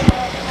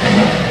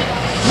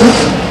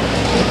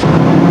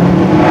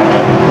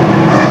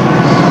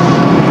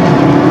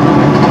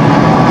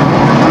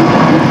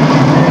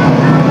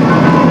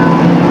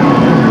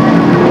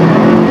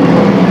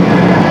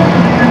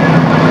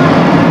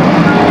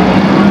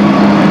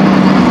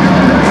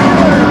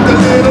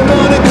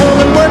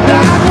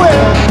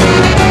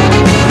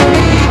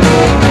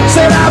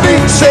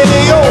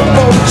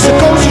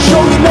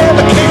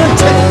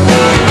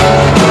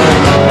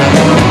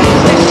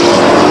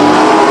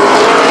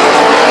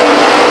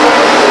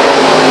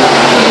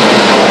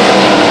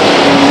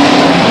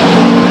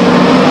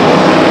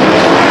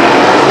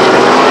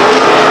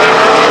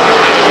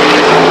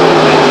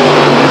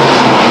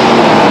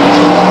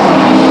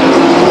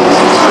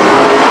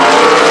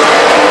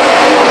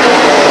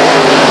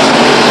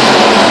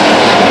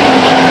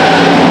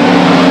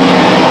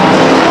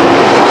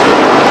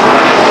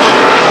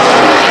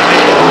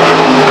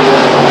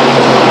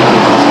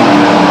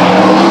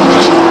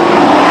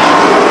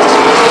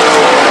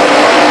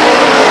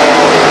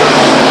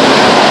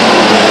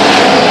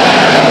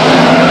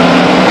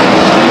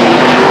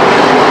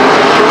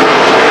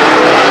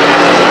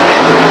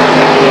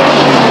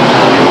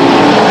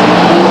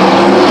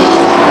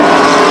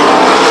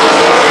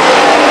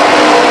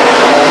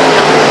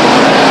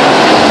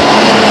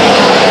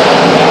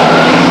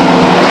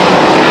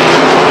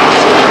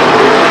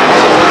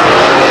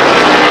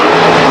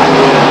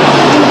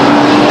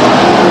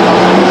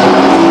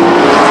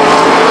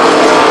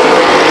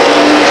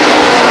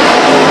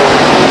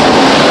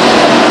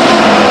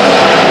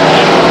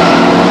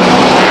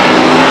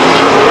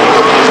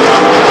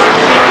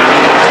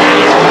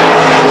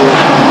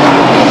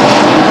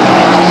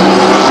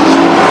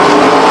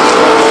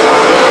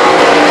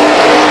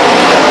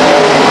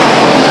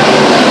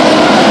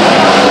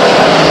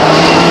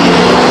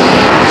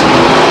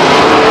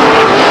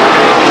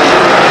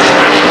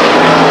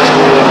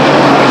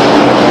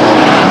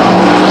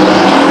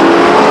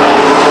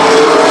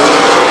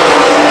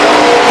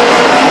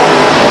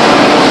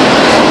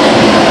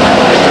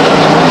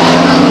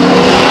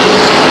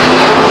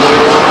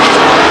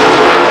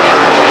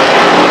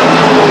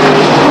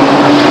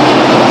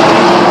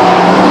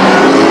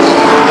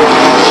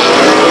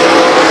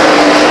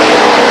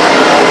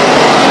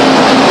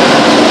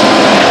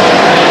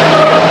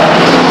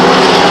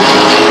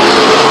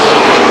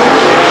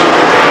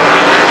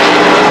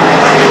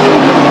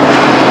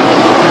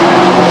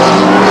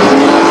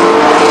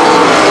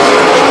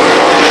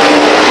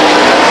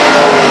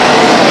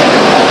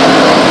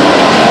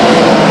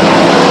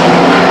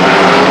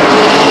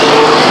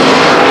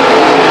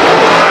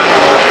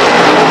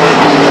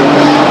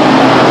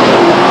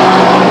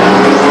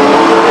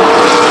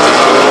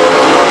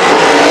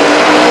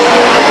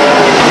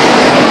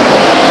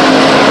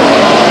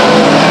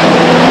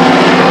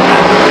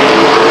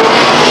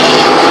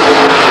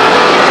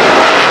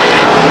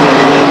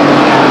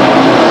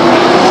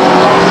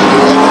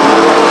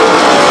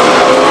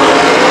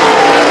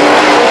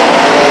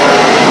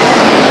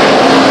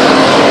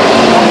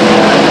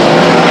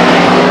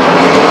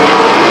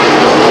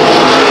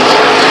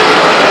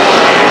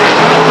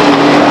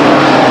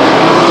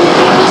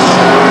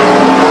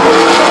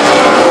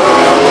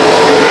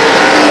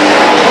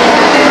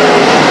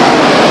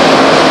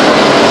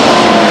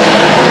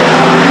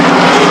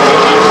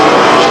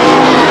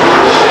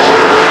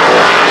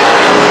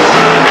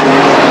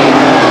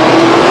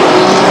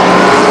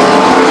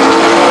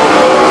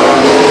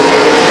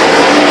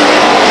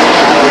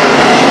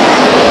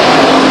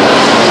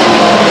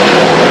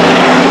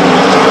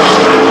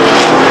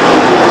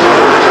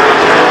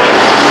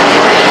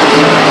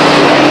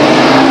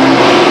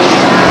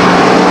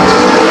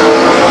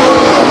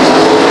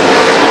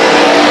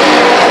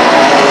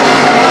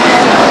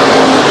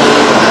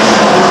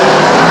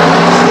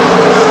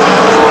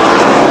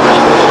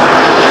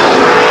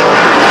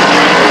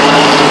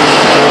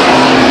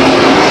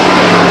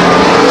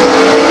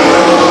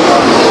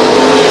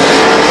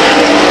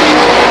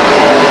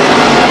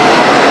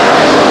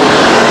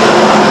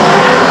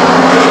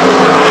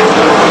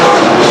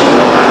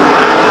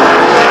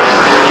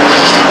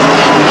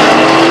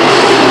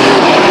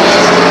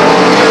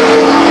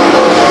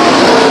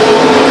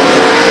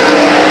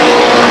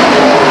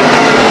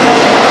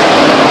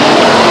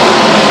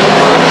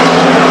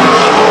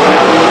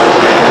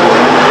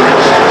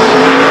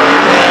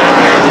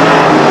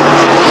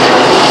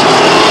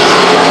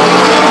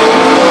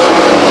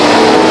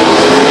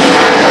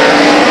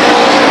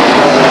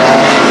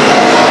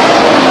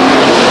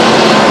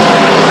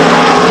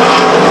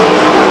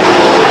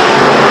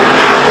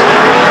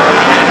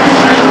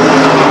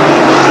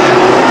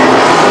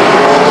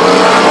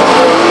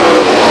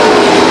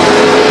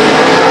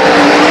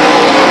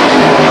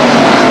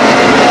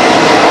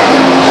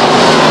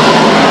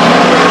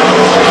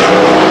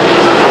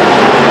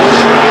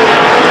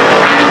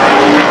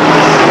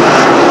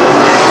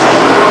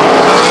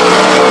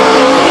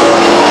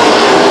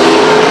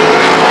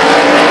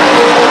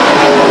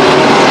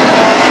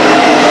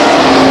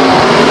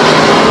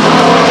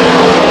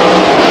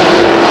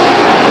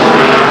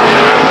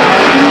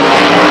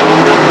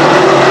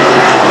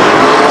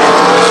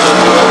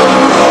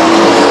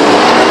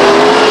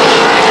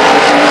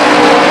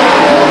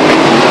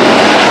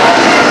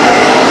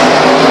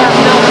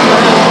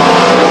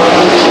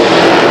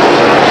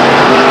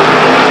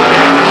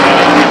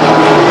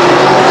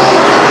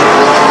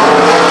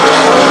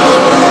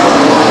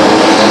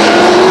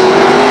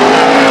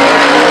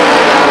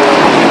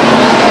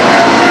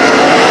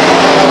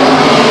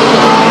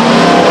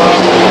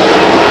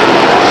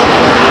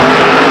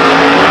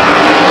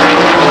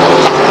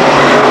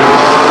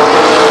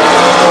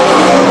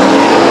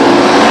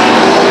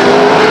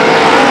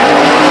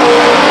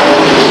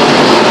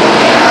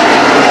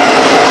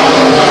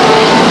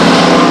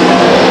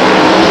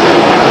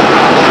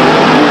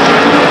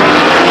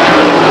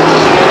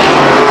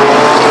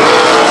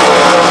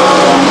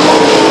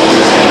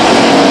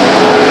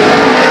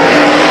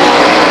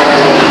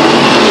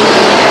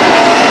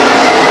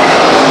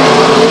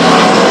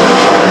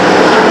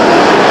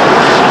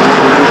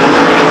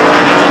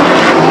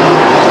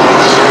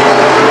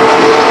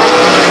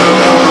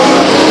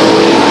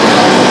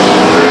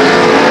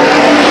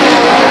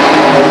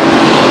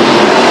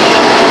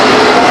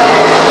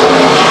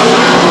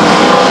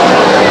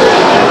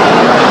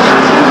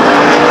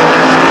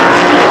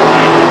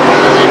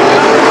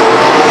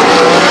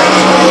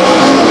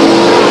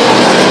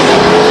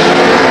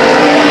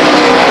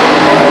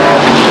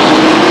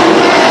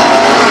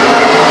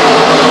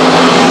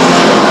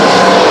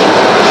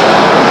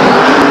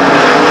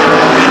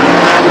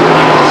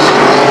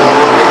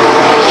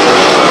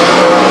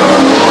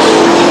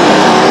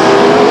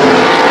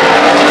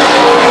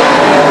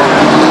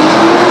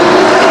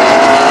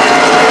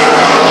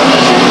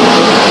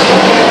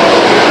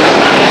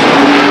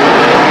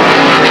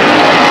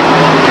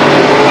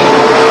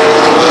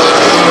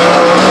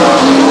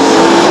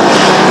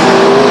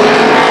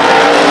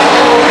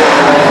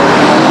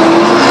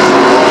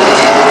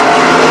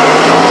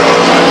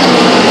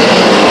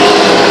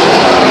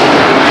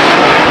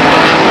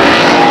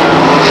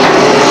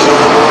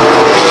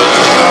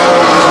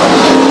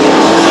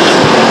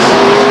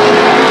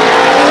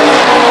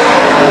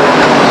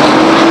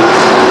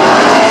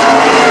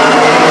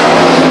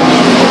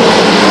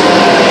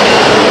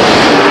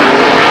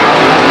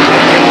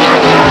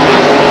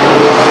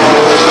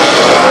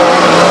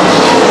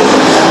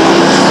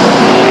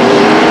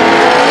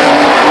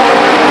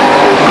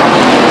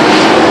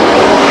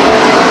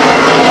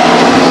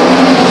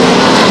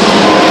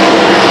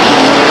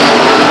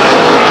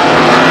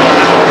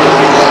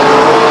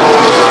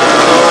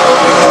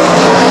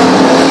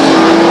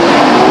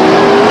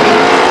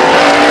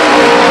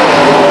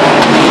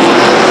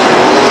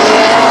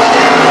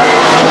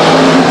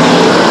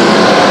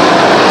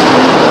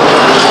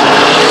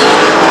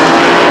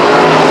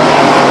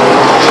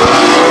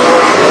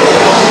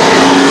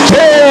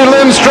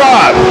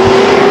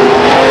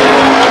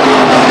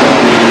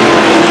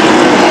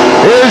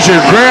 Here's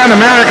your Grand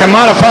American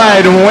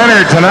Modified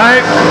winner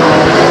tonight.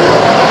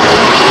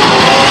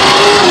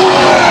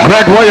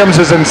 Greg Williams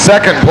is in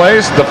second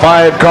place. The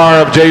 5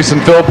 car of Jason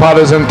Philpott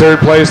is in third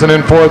place, and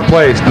in fourth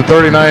place, the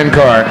 39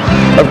 car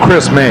of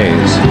Chris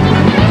Mays.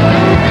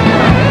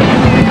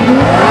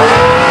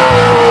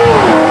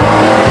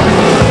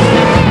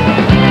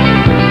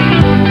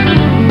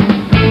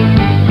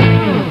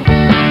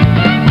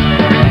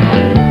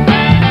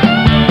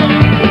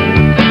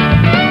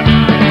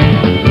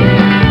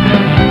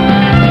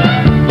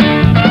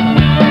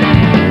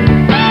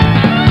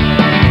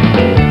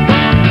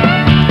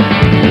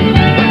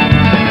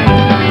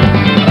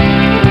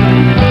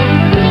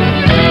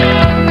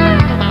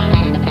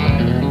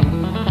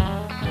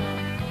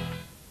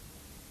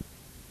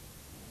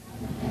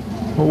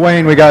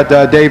 Wayne, we got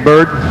Dave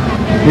Bird.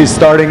 He's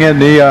starting in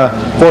the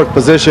 4th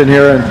position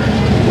here, and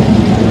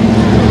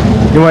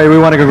anyway, we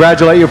want to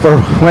congratulate you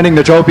for winning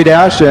the Trophy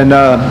Dash, and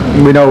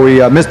we know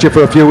we missed you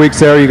for a few weeks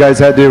there. You guys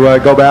had to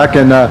go back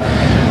and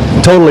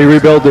totally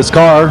rebuild this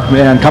car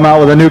and come out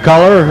with a new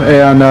color,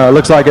 and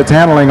looks like it's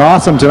handling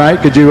awesome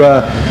tonight. Could you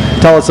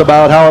tell us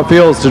about how it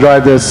feels to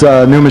drive this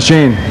new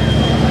machine?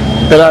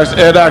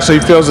 It actually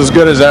feels as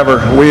good as ever.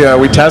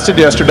 We tested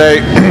yesterday,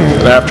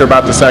 and after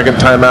about the second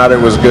time out, it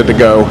was good to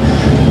go.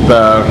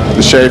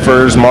 The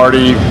Schaefers,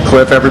 Marty,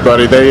 Cliff,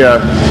 everybody, they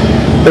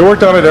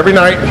worked on it every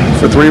night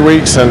for 3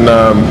 weeks and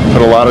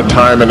put a lot of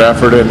time and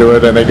effort into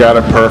it, and they got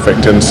it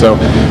perfect. And so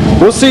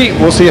we'll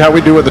see how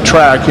we do with the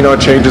track. You know, it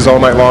changes all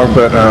night long,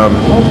 but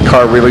the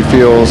car really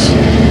feels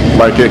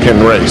like it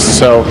can race.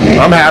 So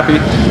I'm happy,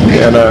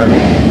 and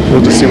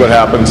we'll just see what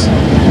happens.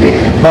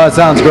 Well, it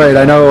sounds great.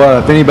 I know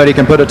if anybody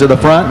can put it to the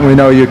front, we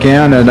know you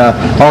can. And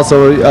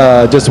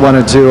also just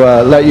wanted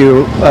to let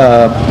you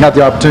have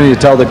the opportunity to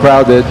tell the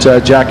crowd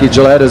that Jackie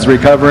Gillette is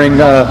recovering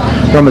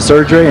from a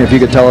surgery. And if you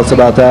could tell us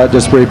about that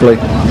just briefly.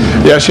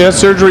 Yeah, she had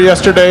surgery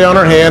yesterday on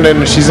her hand,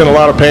 and she's in a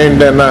lot of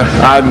pain. And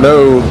I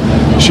know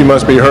she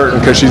must be hurting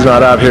because she's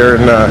not out here.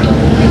 And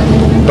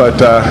but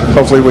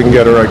hopefully we can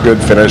get her a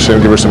good finish and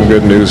give her some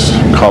good news.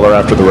 Call her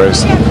after the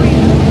race.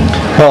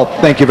 Well,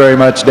 thank you very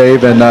much,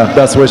 Dave, and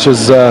best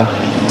wishes to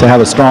have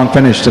a strong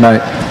finish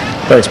tonight.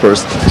 Thanks,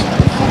 Bruce.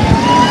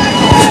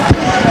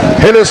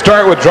 Hey, let's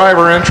start with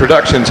driver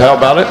introductions. How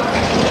about it?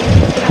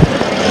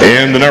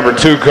 In the number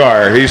 2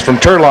 car, he's from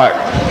Turlock.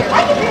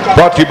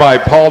 Brought to you by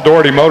Paul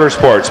Doherty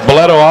Motorsports,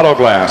 Boleto Auto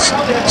Glass,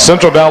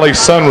 Central Valley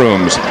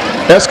Sunrooms,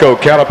 Esco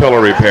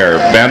Caterpillar Repair,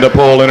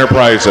 Vanderpool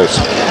Enterprises,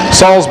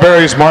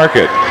 Salisbury's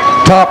Market,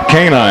 Top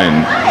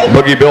Canine,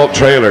 Boogie Built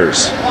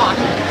Trailers,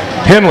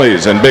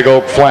 Henley's and Big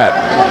Oak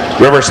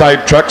Flat,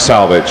 Riverside Truck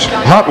Salvage,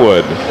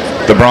 Hotwood,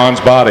 The Bronze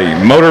Body,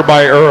 Motor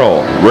by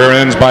Earl, Rear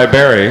Ends by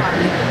Barry,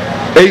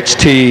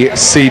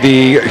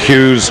 HTCD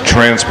Hughes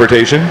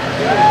Transportation,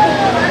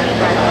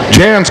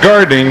 Jan's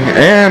Gardening,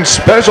 and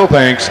special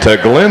thanks to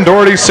Glenn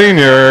Doherty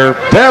Sr.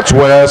 That's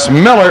Wes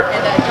Miller.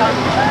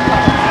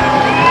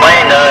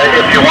 Wayne,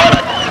 if you want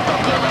it.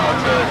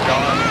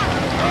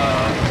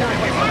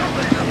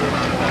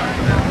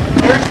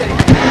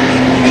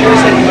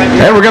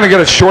 And we're going to get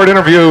a short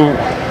interview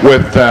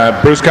with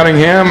Bruce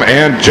Cunningham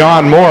and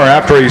John Moore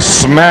after he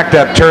smacked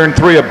that turn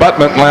 3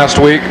 abutment last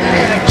week.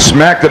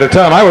 Smacked it a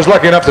ton. I was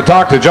lucky enough to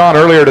talk to John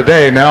earlier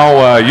today.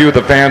 Now you,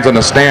 the fans in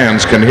the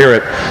stands, can hear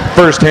it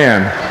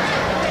firsthand.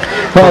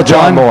 Well,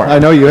 John Moore, I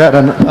know you had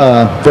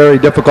a very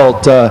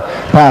difficult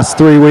past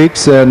 3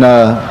 weeks and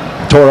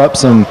tore up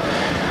some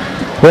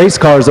race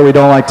cars that we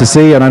don't like to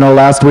see, and I know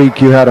last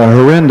week you had a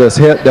horrendous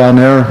hit down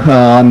there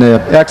on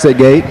the exit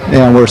gate,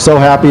 and we're so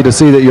happy to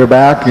see that you're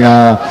back.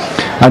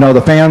 I know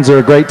the fans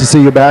are great to see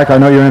you back. I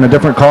know you're in a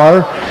different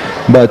car,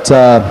 but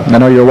I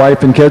know your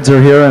wife and kids are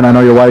here, and I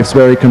know your wife's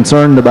very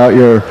concerned about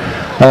your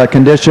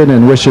condition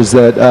and wishes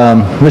you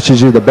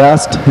the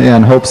best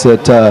and hopes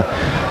that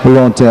we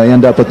won't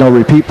end up with no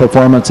repeat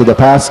performance of the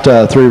past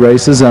 3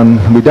 races, and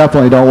we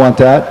definitely don't want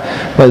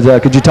that.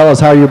 But could you tell us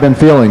how you've been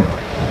feeling?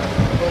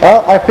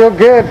 Well, I feel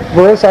good,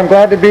 Bruce. I'm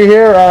glad to be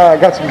here. I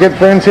got some good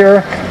friends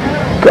here.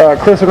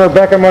 Chris and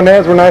Rebecca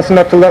Moniz were nice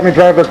enough to let me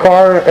drive their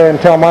car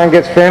until mine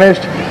gets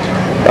finished.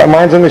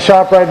 Mine's in the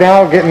shop right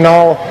now, getting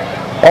all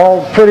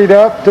prettied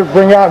up to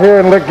bring out here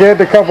and look good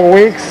in a couple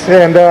weeks.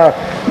 And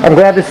I'm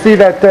glad to see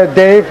that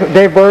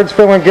Dave Bird's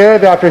feeling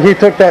good after he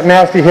took that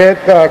nasty hit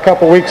a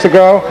couple weeks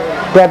ago.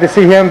 Glad to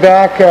see him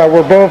back.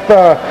 We're both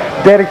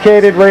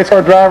dedicated race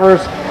car drivers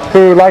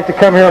who like to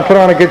come here and put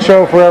on a good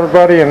show for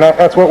everybody, and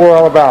that's what we're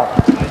all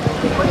about.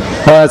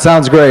 Well, that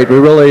sounds great.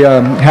 We're really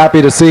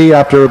happy to see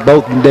after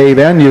both Dave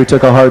and you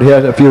took a hard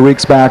hit a few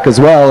weeks back as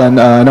well, and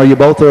I know you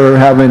both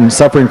are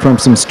suffering from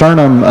some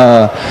sternum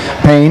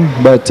pain,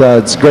 but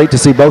it's great to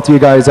see both of you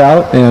guys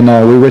out, and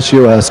we wish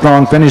you a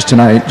strong finish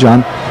tonight,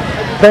 John.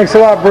 Thanks a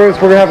lot, Bruce.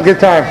 We're going to have a good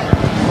time.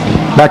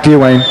 Back to you,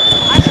 Wayne.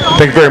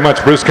 Thank you very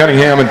much, Bruce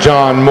Cunningham and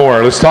John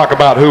Moore. Let's talk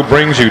about who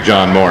brings you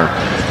John Moore.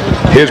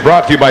 He is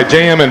brought to you by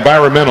JM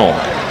Environmental,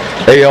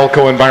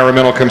 ALCO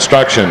Environmental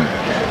Construction,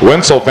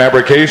 Wenzel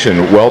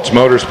Fabrication, Welch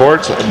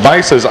Motorsports,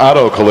 Vice's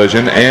Auto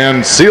Collision,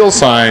 and Seal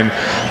Sign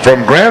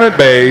from Granite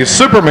Bay,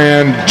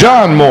 Superman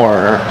John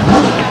Moore.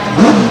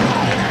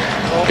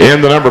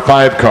 In the number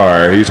 5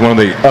 car, he's one of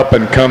the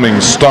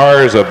up-and-coming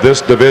stars of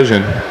this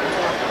division.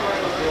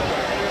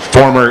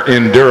 Former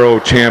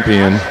Enduro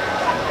champion.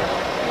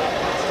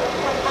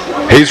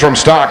 He's from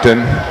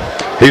Stockton.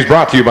 He's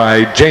brought to you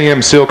by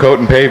JM Seal Coat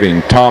and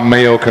Paving, Tom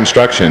Mayo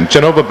Construction,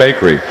 Genova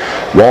Bakery,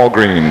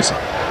 Walgreens,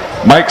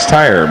 Mike's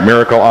Tire,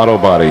 Miracle Auto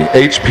Body,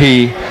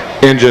 HP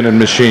Engine and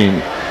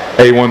Machine,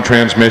 A1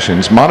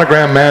 Transmissions,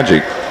 Monogram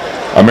Magic,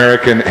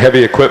 American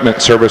Heavy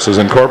Equipment Services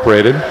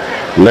Incorporated,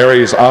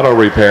 Larry's Auto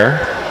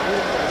Repair,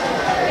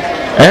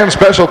 and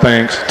special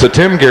thanks to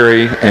Tim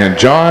Geary and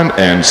John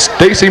and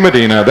Stacy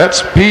Medina.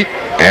 That's Pete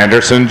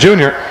Anderson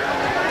Jr.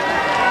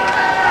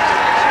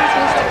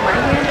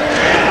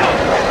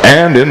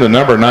 And in the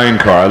number 9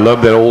 car, I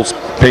love that old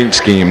paint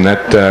scheme.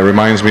 That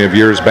reminds me of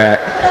years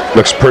back.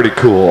 Looks pretty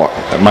cool.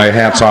 My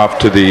hat's off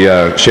to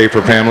the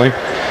Schaefer family.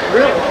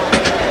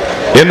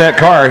 In that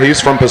car, he's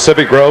from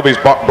Pacific Grove. He's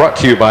brought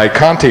to you by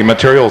Conti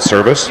Material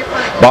Service,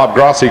 Bob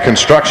Grossi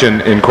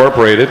Construction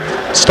Incorporated,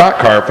 Stock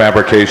Car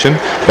Fabrication,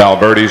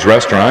 Valverde's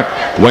Restaurant,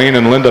 Wayne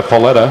and Linda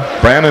Folletta,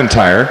 Brannan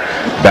Tire,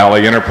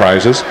 Valley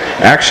Enterprises,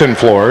 Action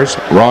Floors,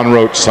 Ron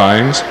Roach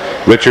Signs,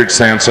 Richard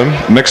Sansom,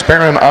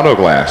 McSparran Auto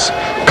Glass,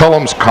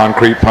 Cullum's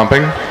Concrete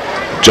Pumping,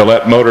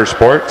 Gillette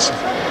Motorsports,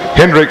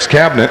 Hendricks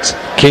Cabinets,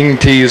 King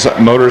T's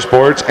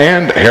Motorsports,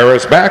 and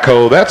Harris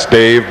Backhoe. That's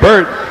Dave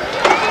Burt.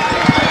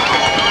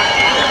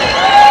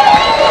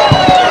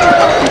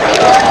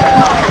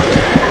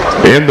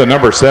 In the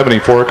number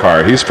 74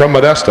 car, he's from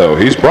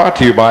Modesto. He's brought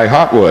to you by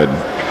Hotwood,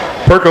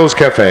 Perco's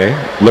Cafe,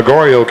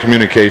 Ligorio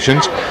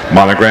Communications,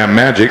 Monogram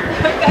Magic,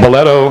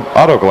 Boleto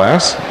Auto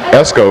Glass,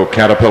 Esco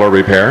Caterpillar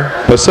Repair,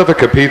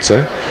 Pacifica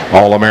Pizza,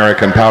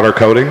 All-American Powder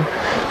Coating,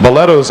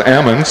 Boleto's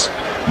Ammons,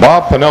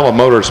 Bob Pinella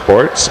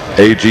Motorsports,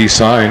 AG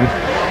Sign,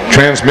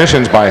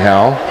 Transmissions by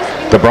Hal,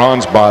 The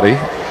Bronze Body,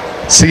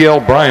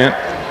 CL Bryant,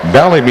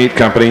 Valley Meat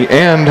Company,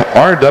 and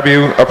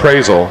RW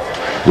Appraisal.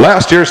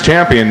 Last year's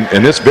champion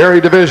in this very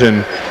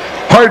division,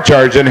 hard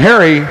charging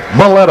Harry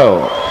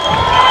Boleto.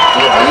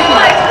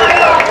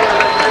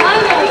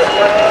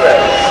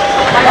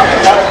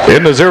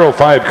 In the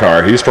 05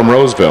 car, he's from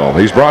Roseville.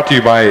 He's brought to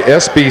you by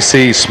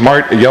SBC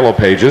Smart Yellow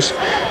Pages,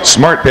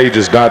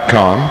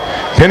 smartpages.com,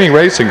 Penny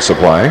Racing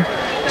Supply,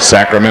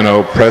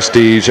 Sacramento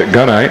Prestige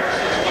Gunite,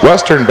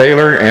 Western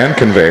Baler and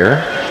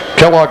Conveyor,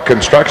 Kellogg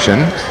Construction,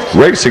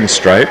 Racing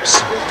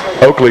Stripes,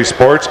 Oakley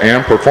Sports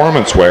and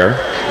Performance Wear,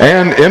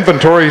 and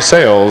Inventory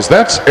Sales.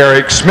 That's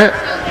Eric Schmidt.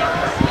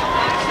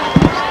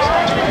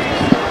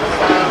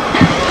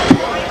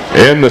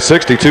 In the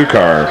 62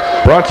 car,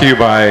 brought to you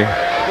by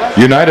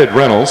United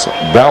Rentals,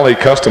 Valley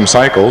Custom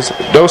Cycles,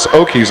 Dos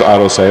Okies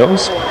Auto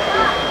Sales,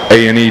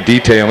 A&E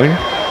Detailing,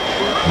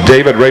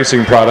 David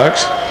Racing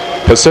Products,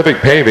 Pacific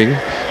Paving,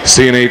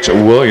 C&H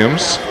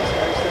Williams,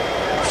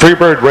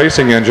 Freebird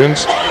Racing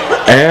Engines,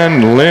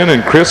 and Lynn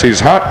and Chrissy's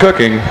Hot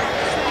Cooking.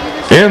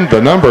 In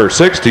the number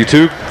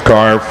 62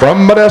 car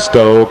from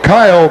Modesto,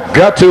 Kyle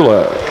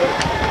Gatula.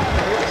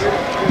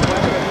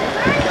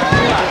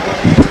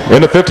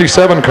 In the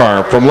 57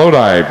 car from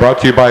Lodi, brought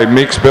to you by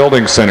Meeks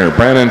Building Center,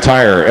 Brannan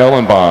Tire,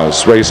 Ellen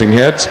Boss, Racing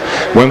Heads,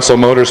 Wenzel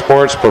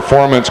Motorsports,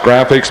 Performance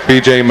Graphics,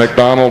 BJ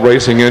McDonald,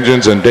 Racing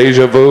Engines, and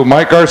Deja Vu,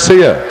 Mike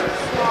Garcia.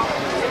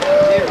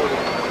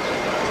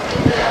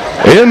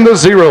 In the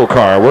 0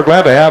 car, we're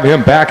glad to have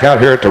him back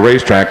out here at the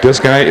racetrack. This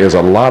guy is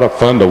a lot of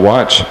fun to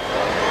watch.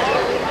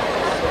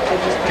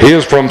 He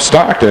is from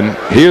Stockton.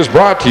 He is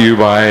brought to you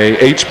by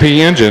HP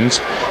Engines,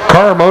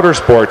 Car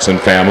Motorsports and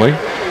Family,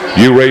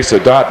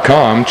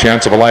 URace.com,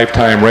 Chance of a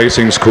Lifetime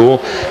Racing School,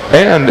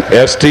 and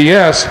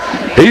STS.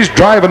 He's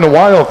driving the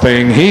wild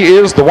thing. He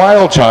is the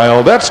wild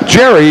child. That's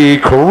Jerry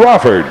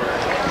Crawford.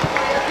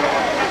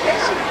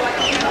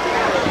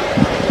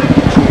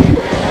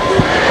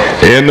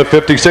 In the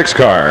 56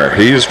 car,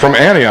 he's from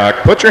Antioch.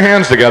 Put your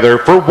hands together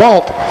for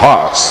Walt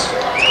Haas.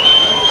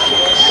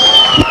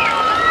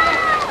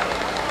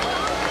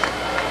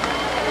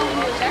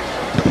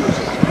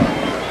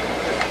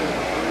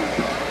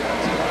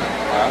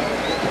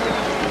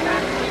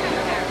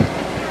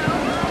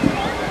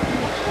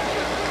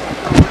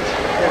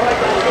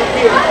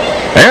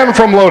 And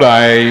from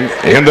Lodi,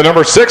 in the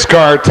number 6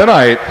 car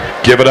tonight,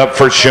 give it up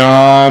for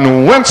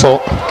Sean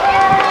Wenzel.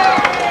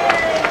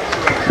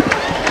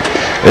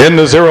 In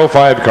the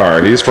 05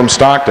 car, he's from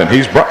Stockton.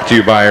 He's brought to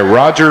you by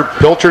Roger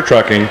Pilcher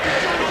Trucking,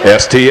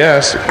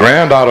 STS,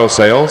 Grand Auto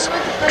Sales,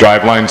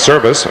 Driveline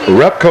Service,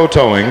 Repco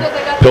Towing,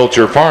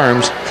 Pilcher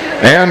Farms,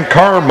 and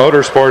Car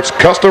Motorsports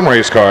Custom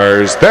Race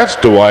Cars. That's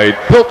Dwight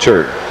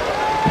Pilcher.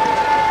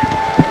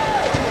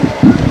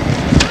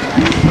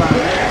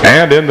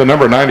 And in the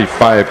number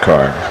 95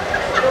 car,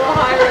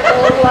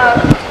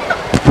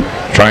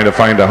 trying to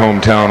find a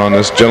hometown on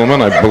this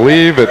gentleman. I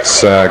believe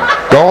it's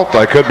Galt.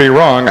 I could be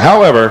wrong.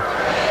 However,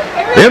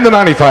 in the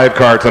 95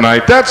 car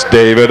tonight, that's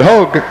David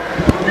Hogue.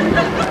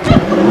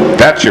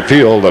 That's your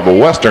field of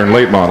Western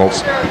late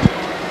models.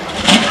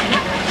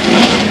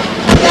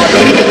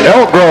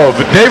 Elk Grove.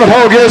 David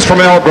Hogue is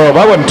from Elk Grove.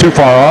 I wasn't too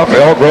far off.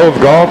 Elk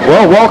Grove Golf.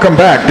 Well, welcome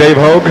back, Dave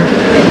Hogue.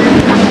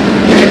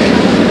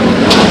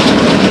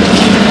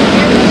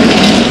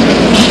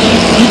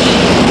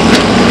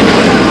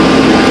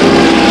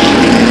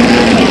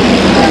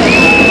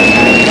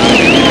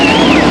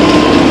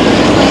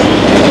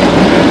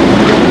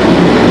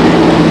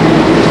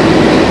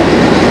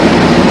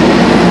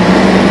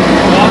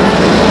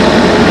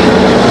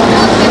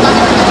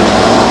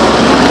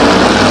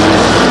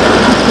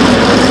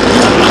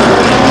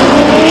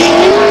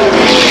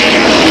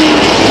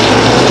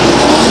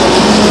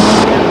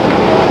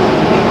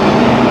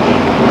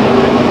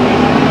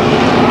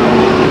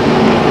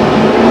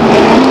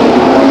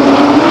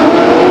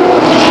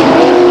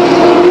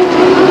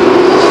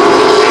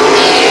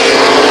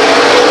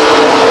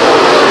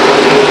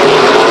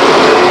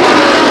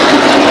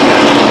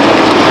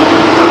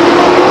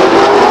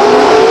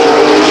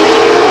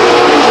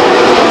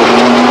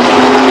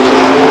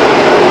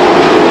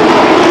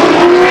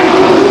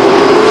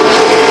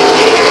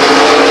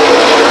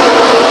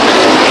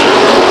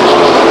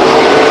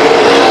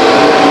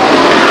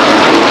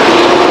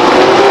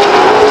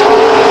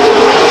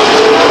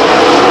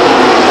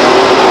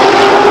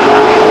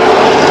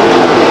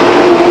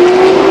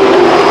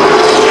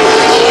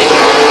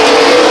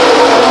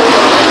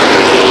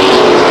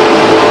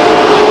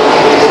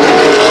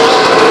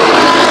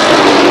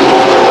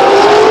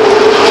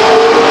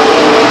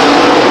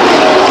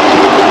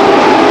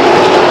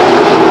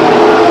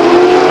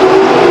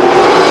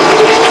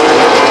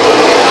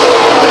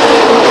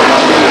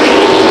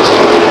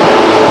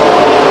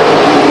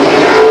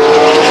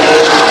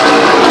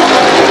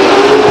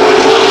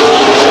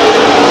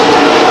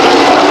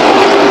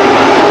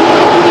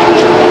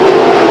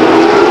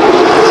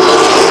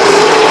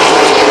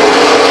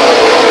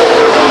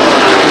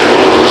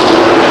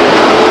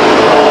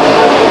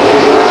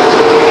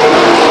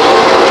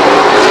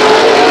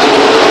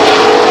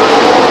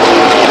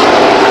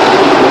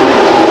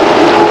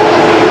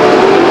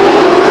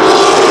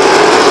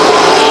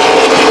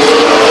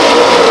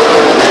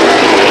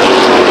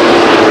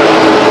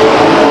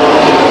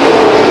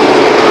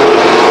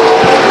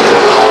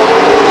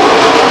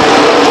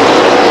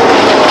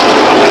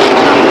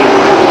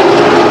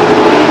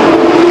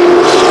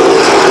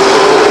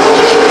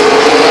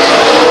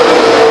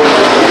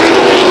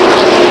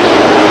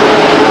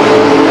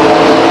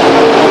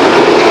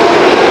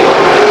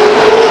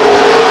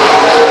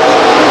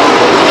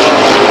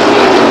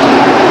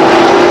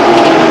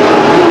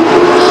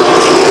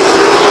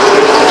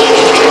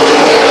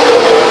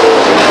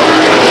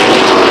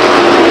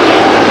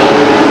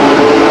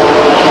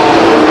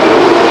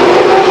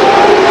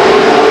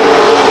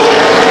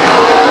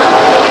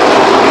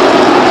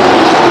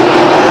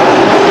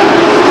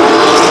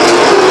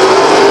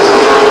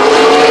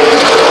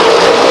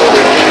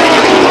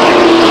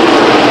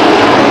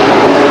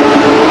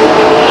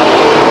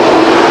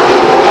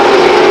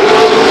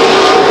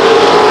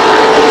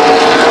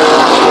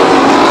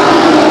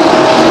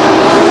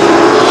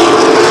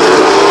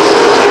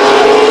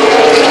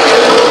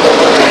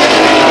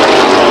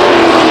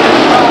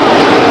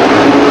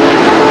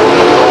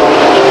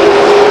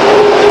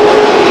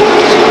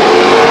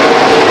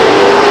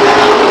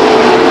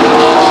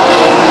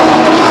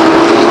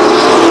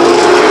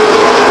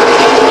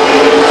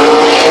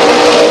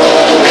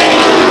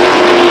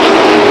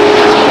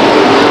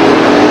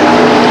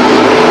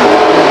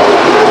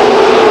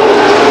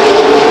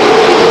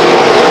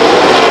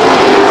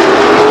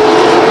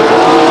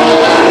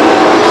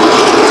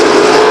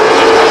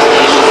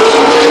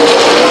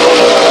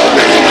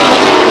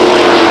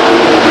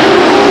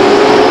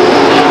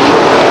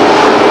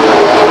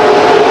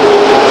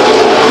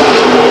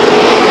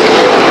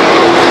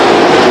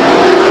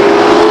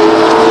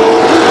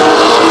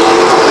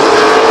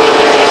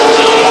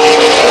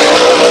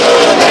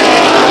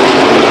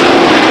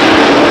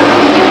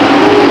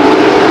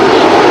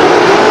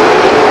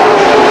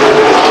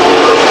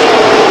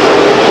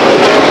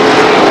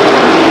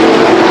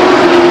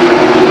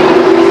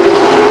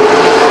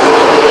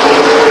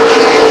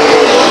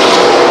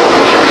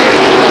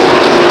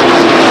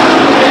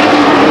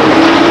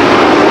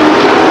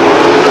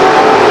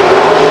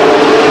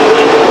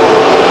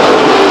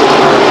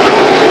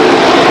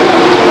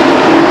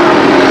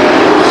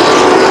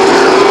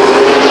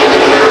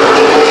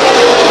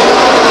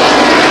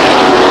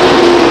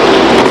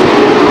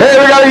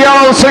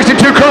 Yellow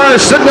 62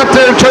 cars sitting up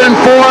there in turn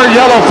 4.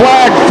 Yellow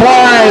flag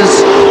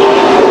flies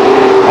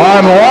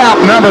on lap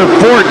number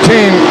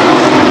 14.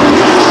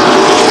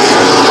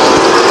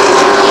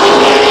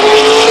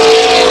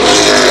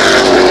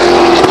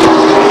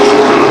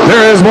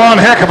 There is one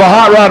heck of a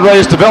hot rod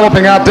race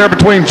developing out there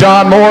between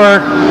John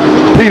Moore,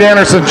 Pete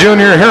Anderson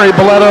Jr., Harry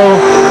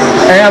Boletto,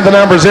 and the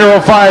number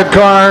 05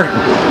 car,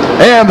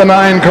 and the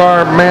 9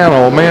 car. Man,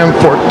 oh man,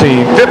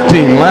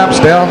 15 laps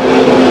down.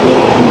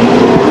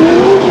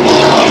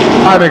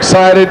 I'm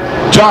excited.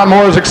 John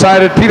Moore is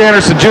excited. Pete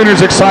Anderson Jr.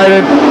 is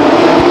excited.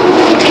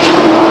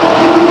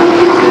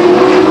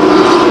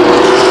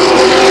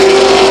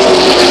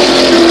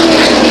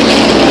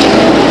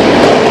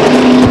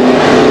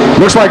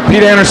 Looks like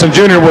Pete Anderson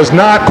Jr. was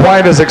not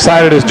quite as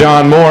excited as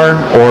John Moore,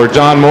 or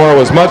John Moore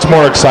was much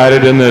more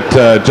excited in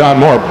that John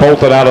Moore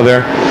bolted out of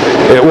there.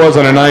 It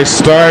wasn't a nice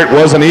start,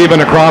 wasn't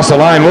even across the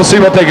line. We'll see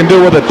what they can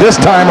do with it this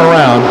time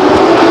around.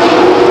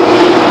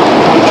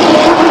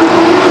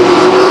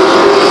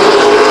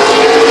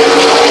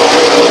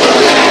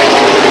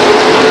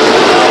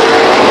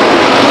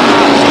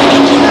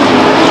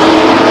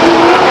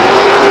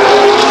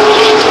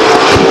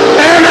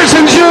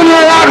 Anderson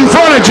Jr. out in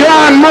front of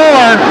John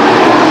Moore.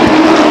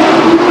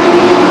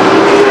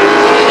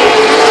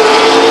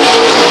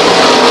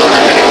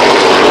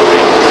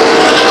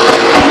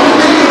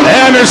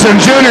 Anderson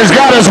Jr.'s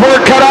got his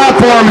work cut out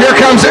for him. Here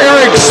comes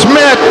Eric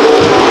Smith.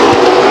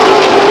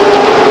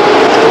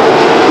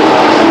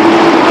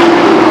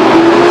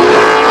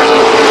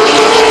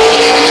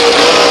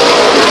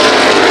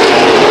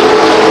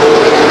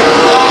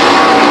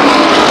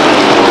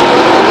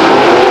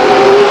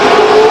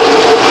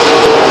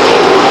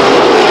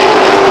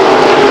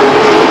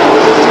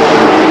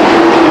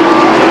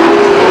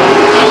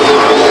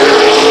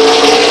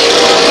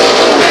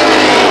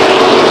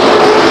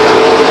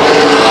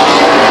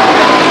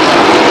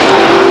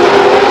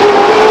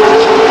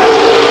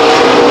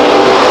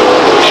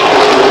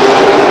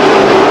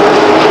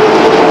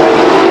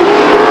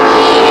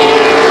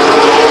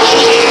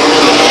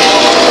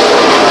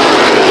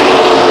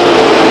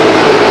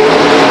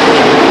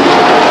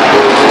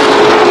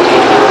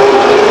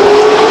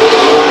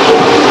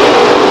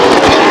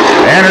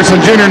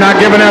 Anderson Jr. not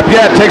giving up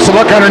yet. Takes a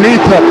look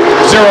underneath the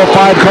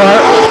 05 car.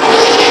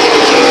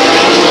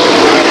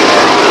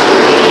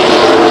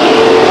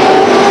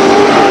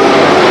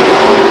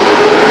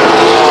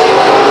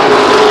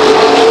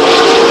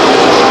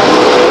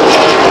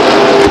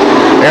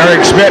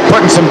 Eric Schmidt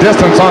putting some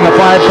distance on the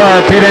 5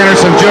 car. Pete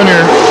Anderson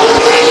Jr.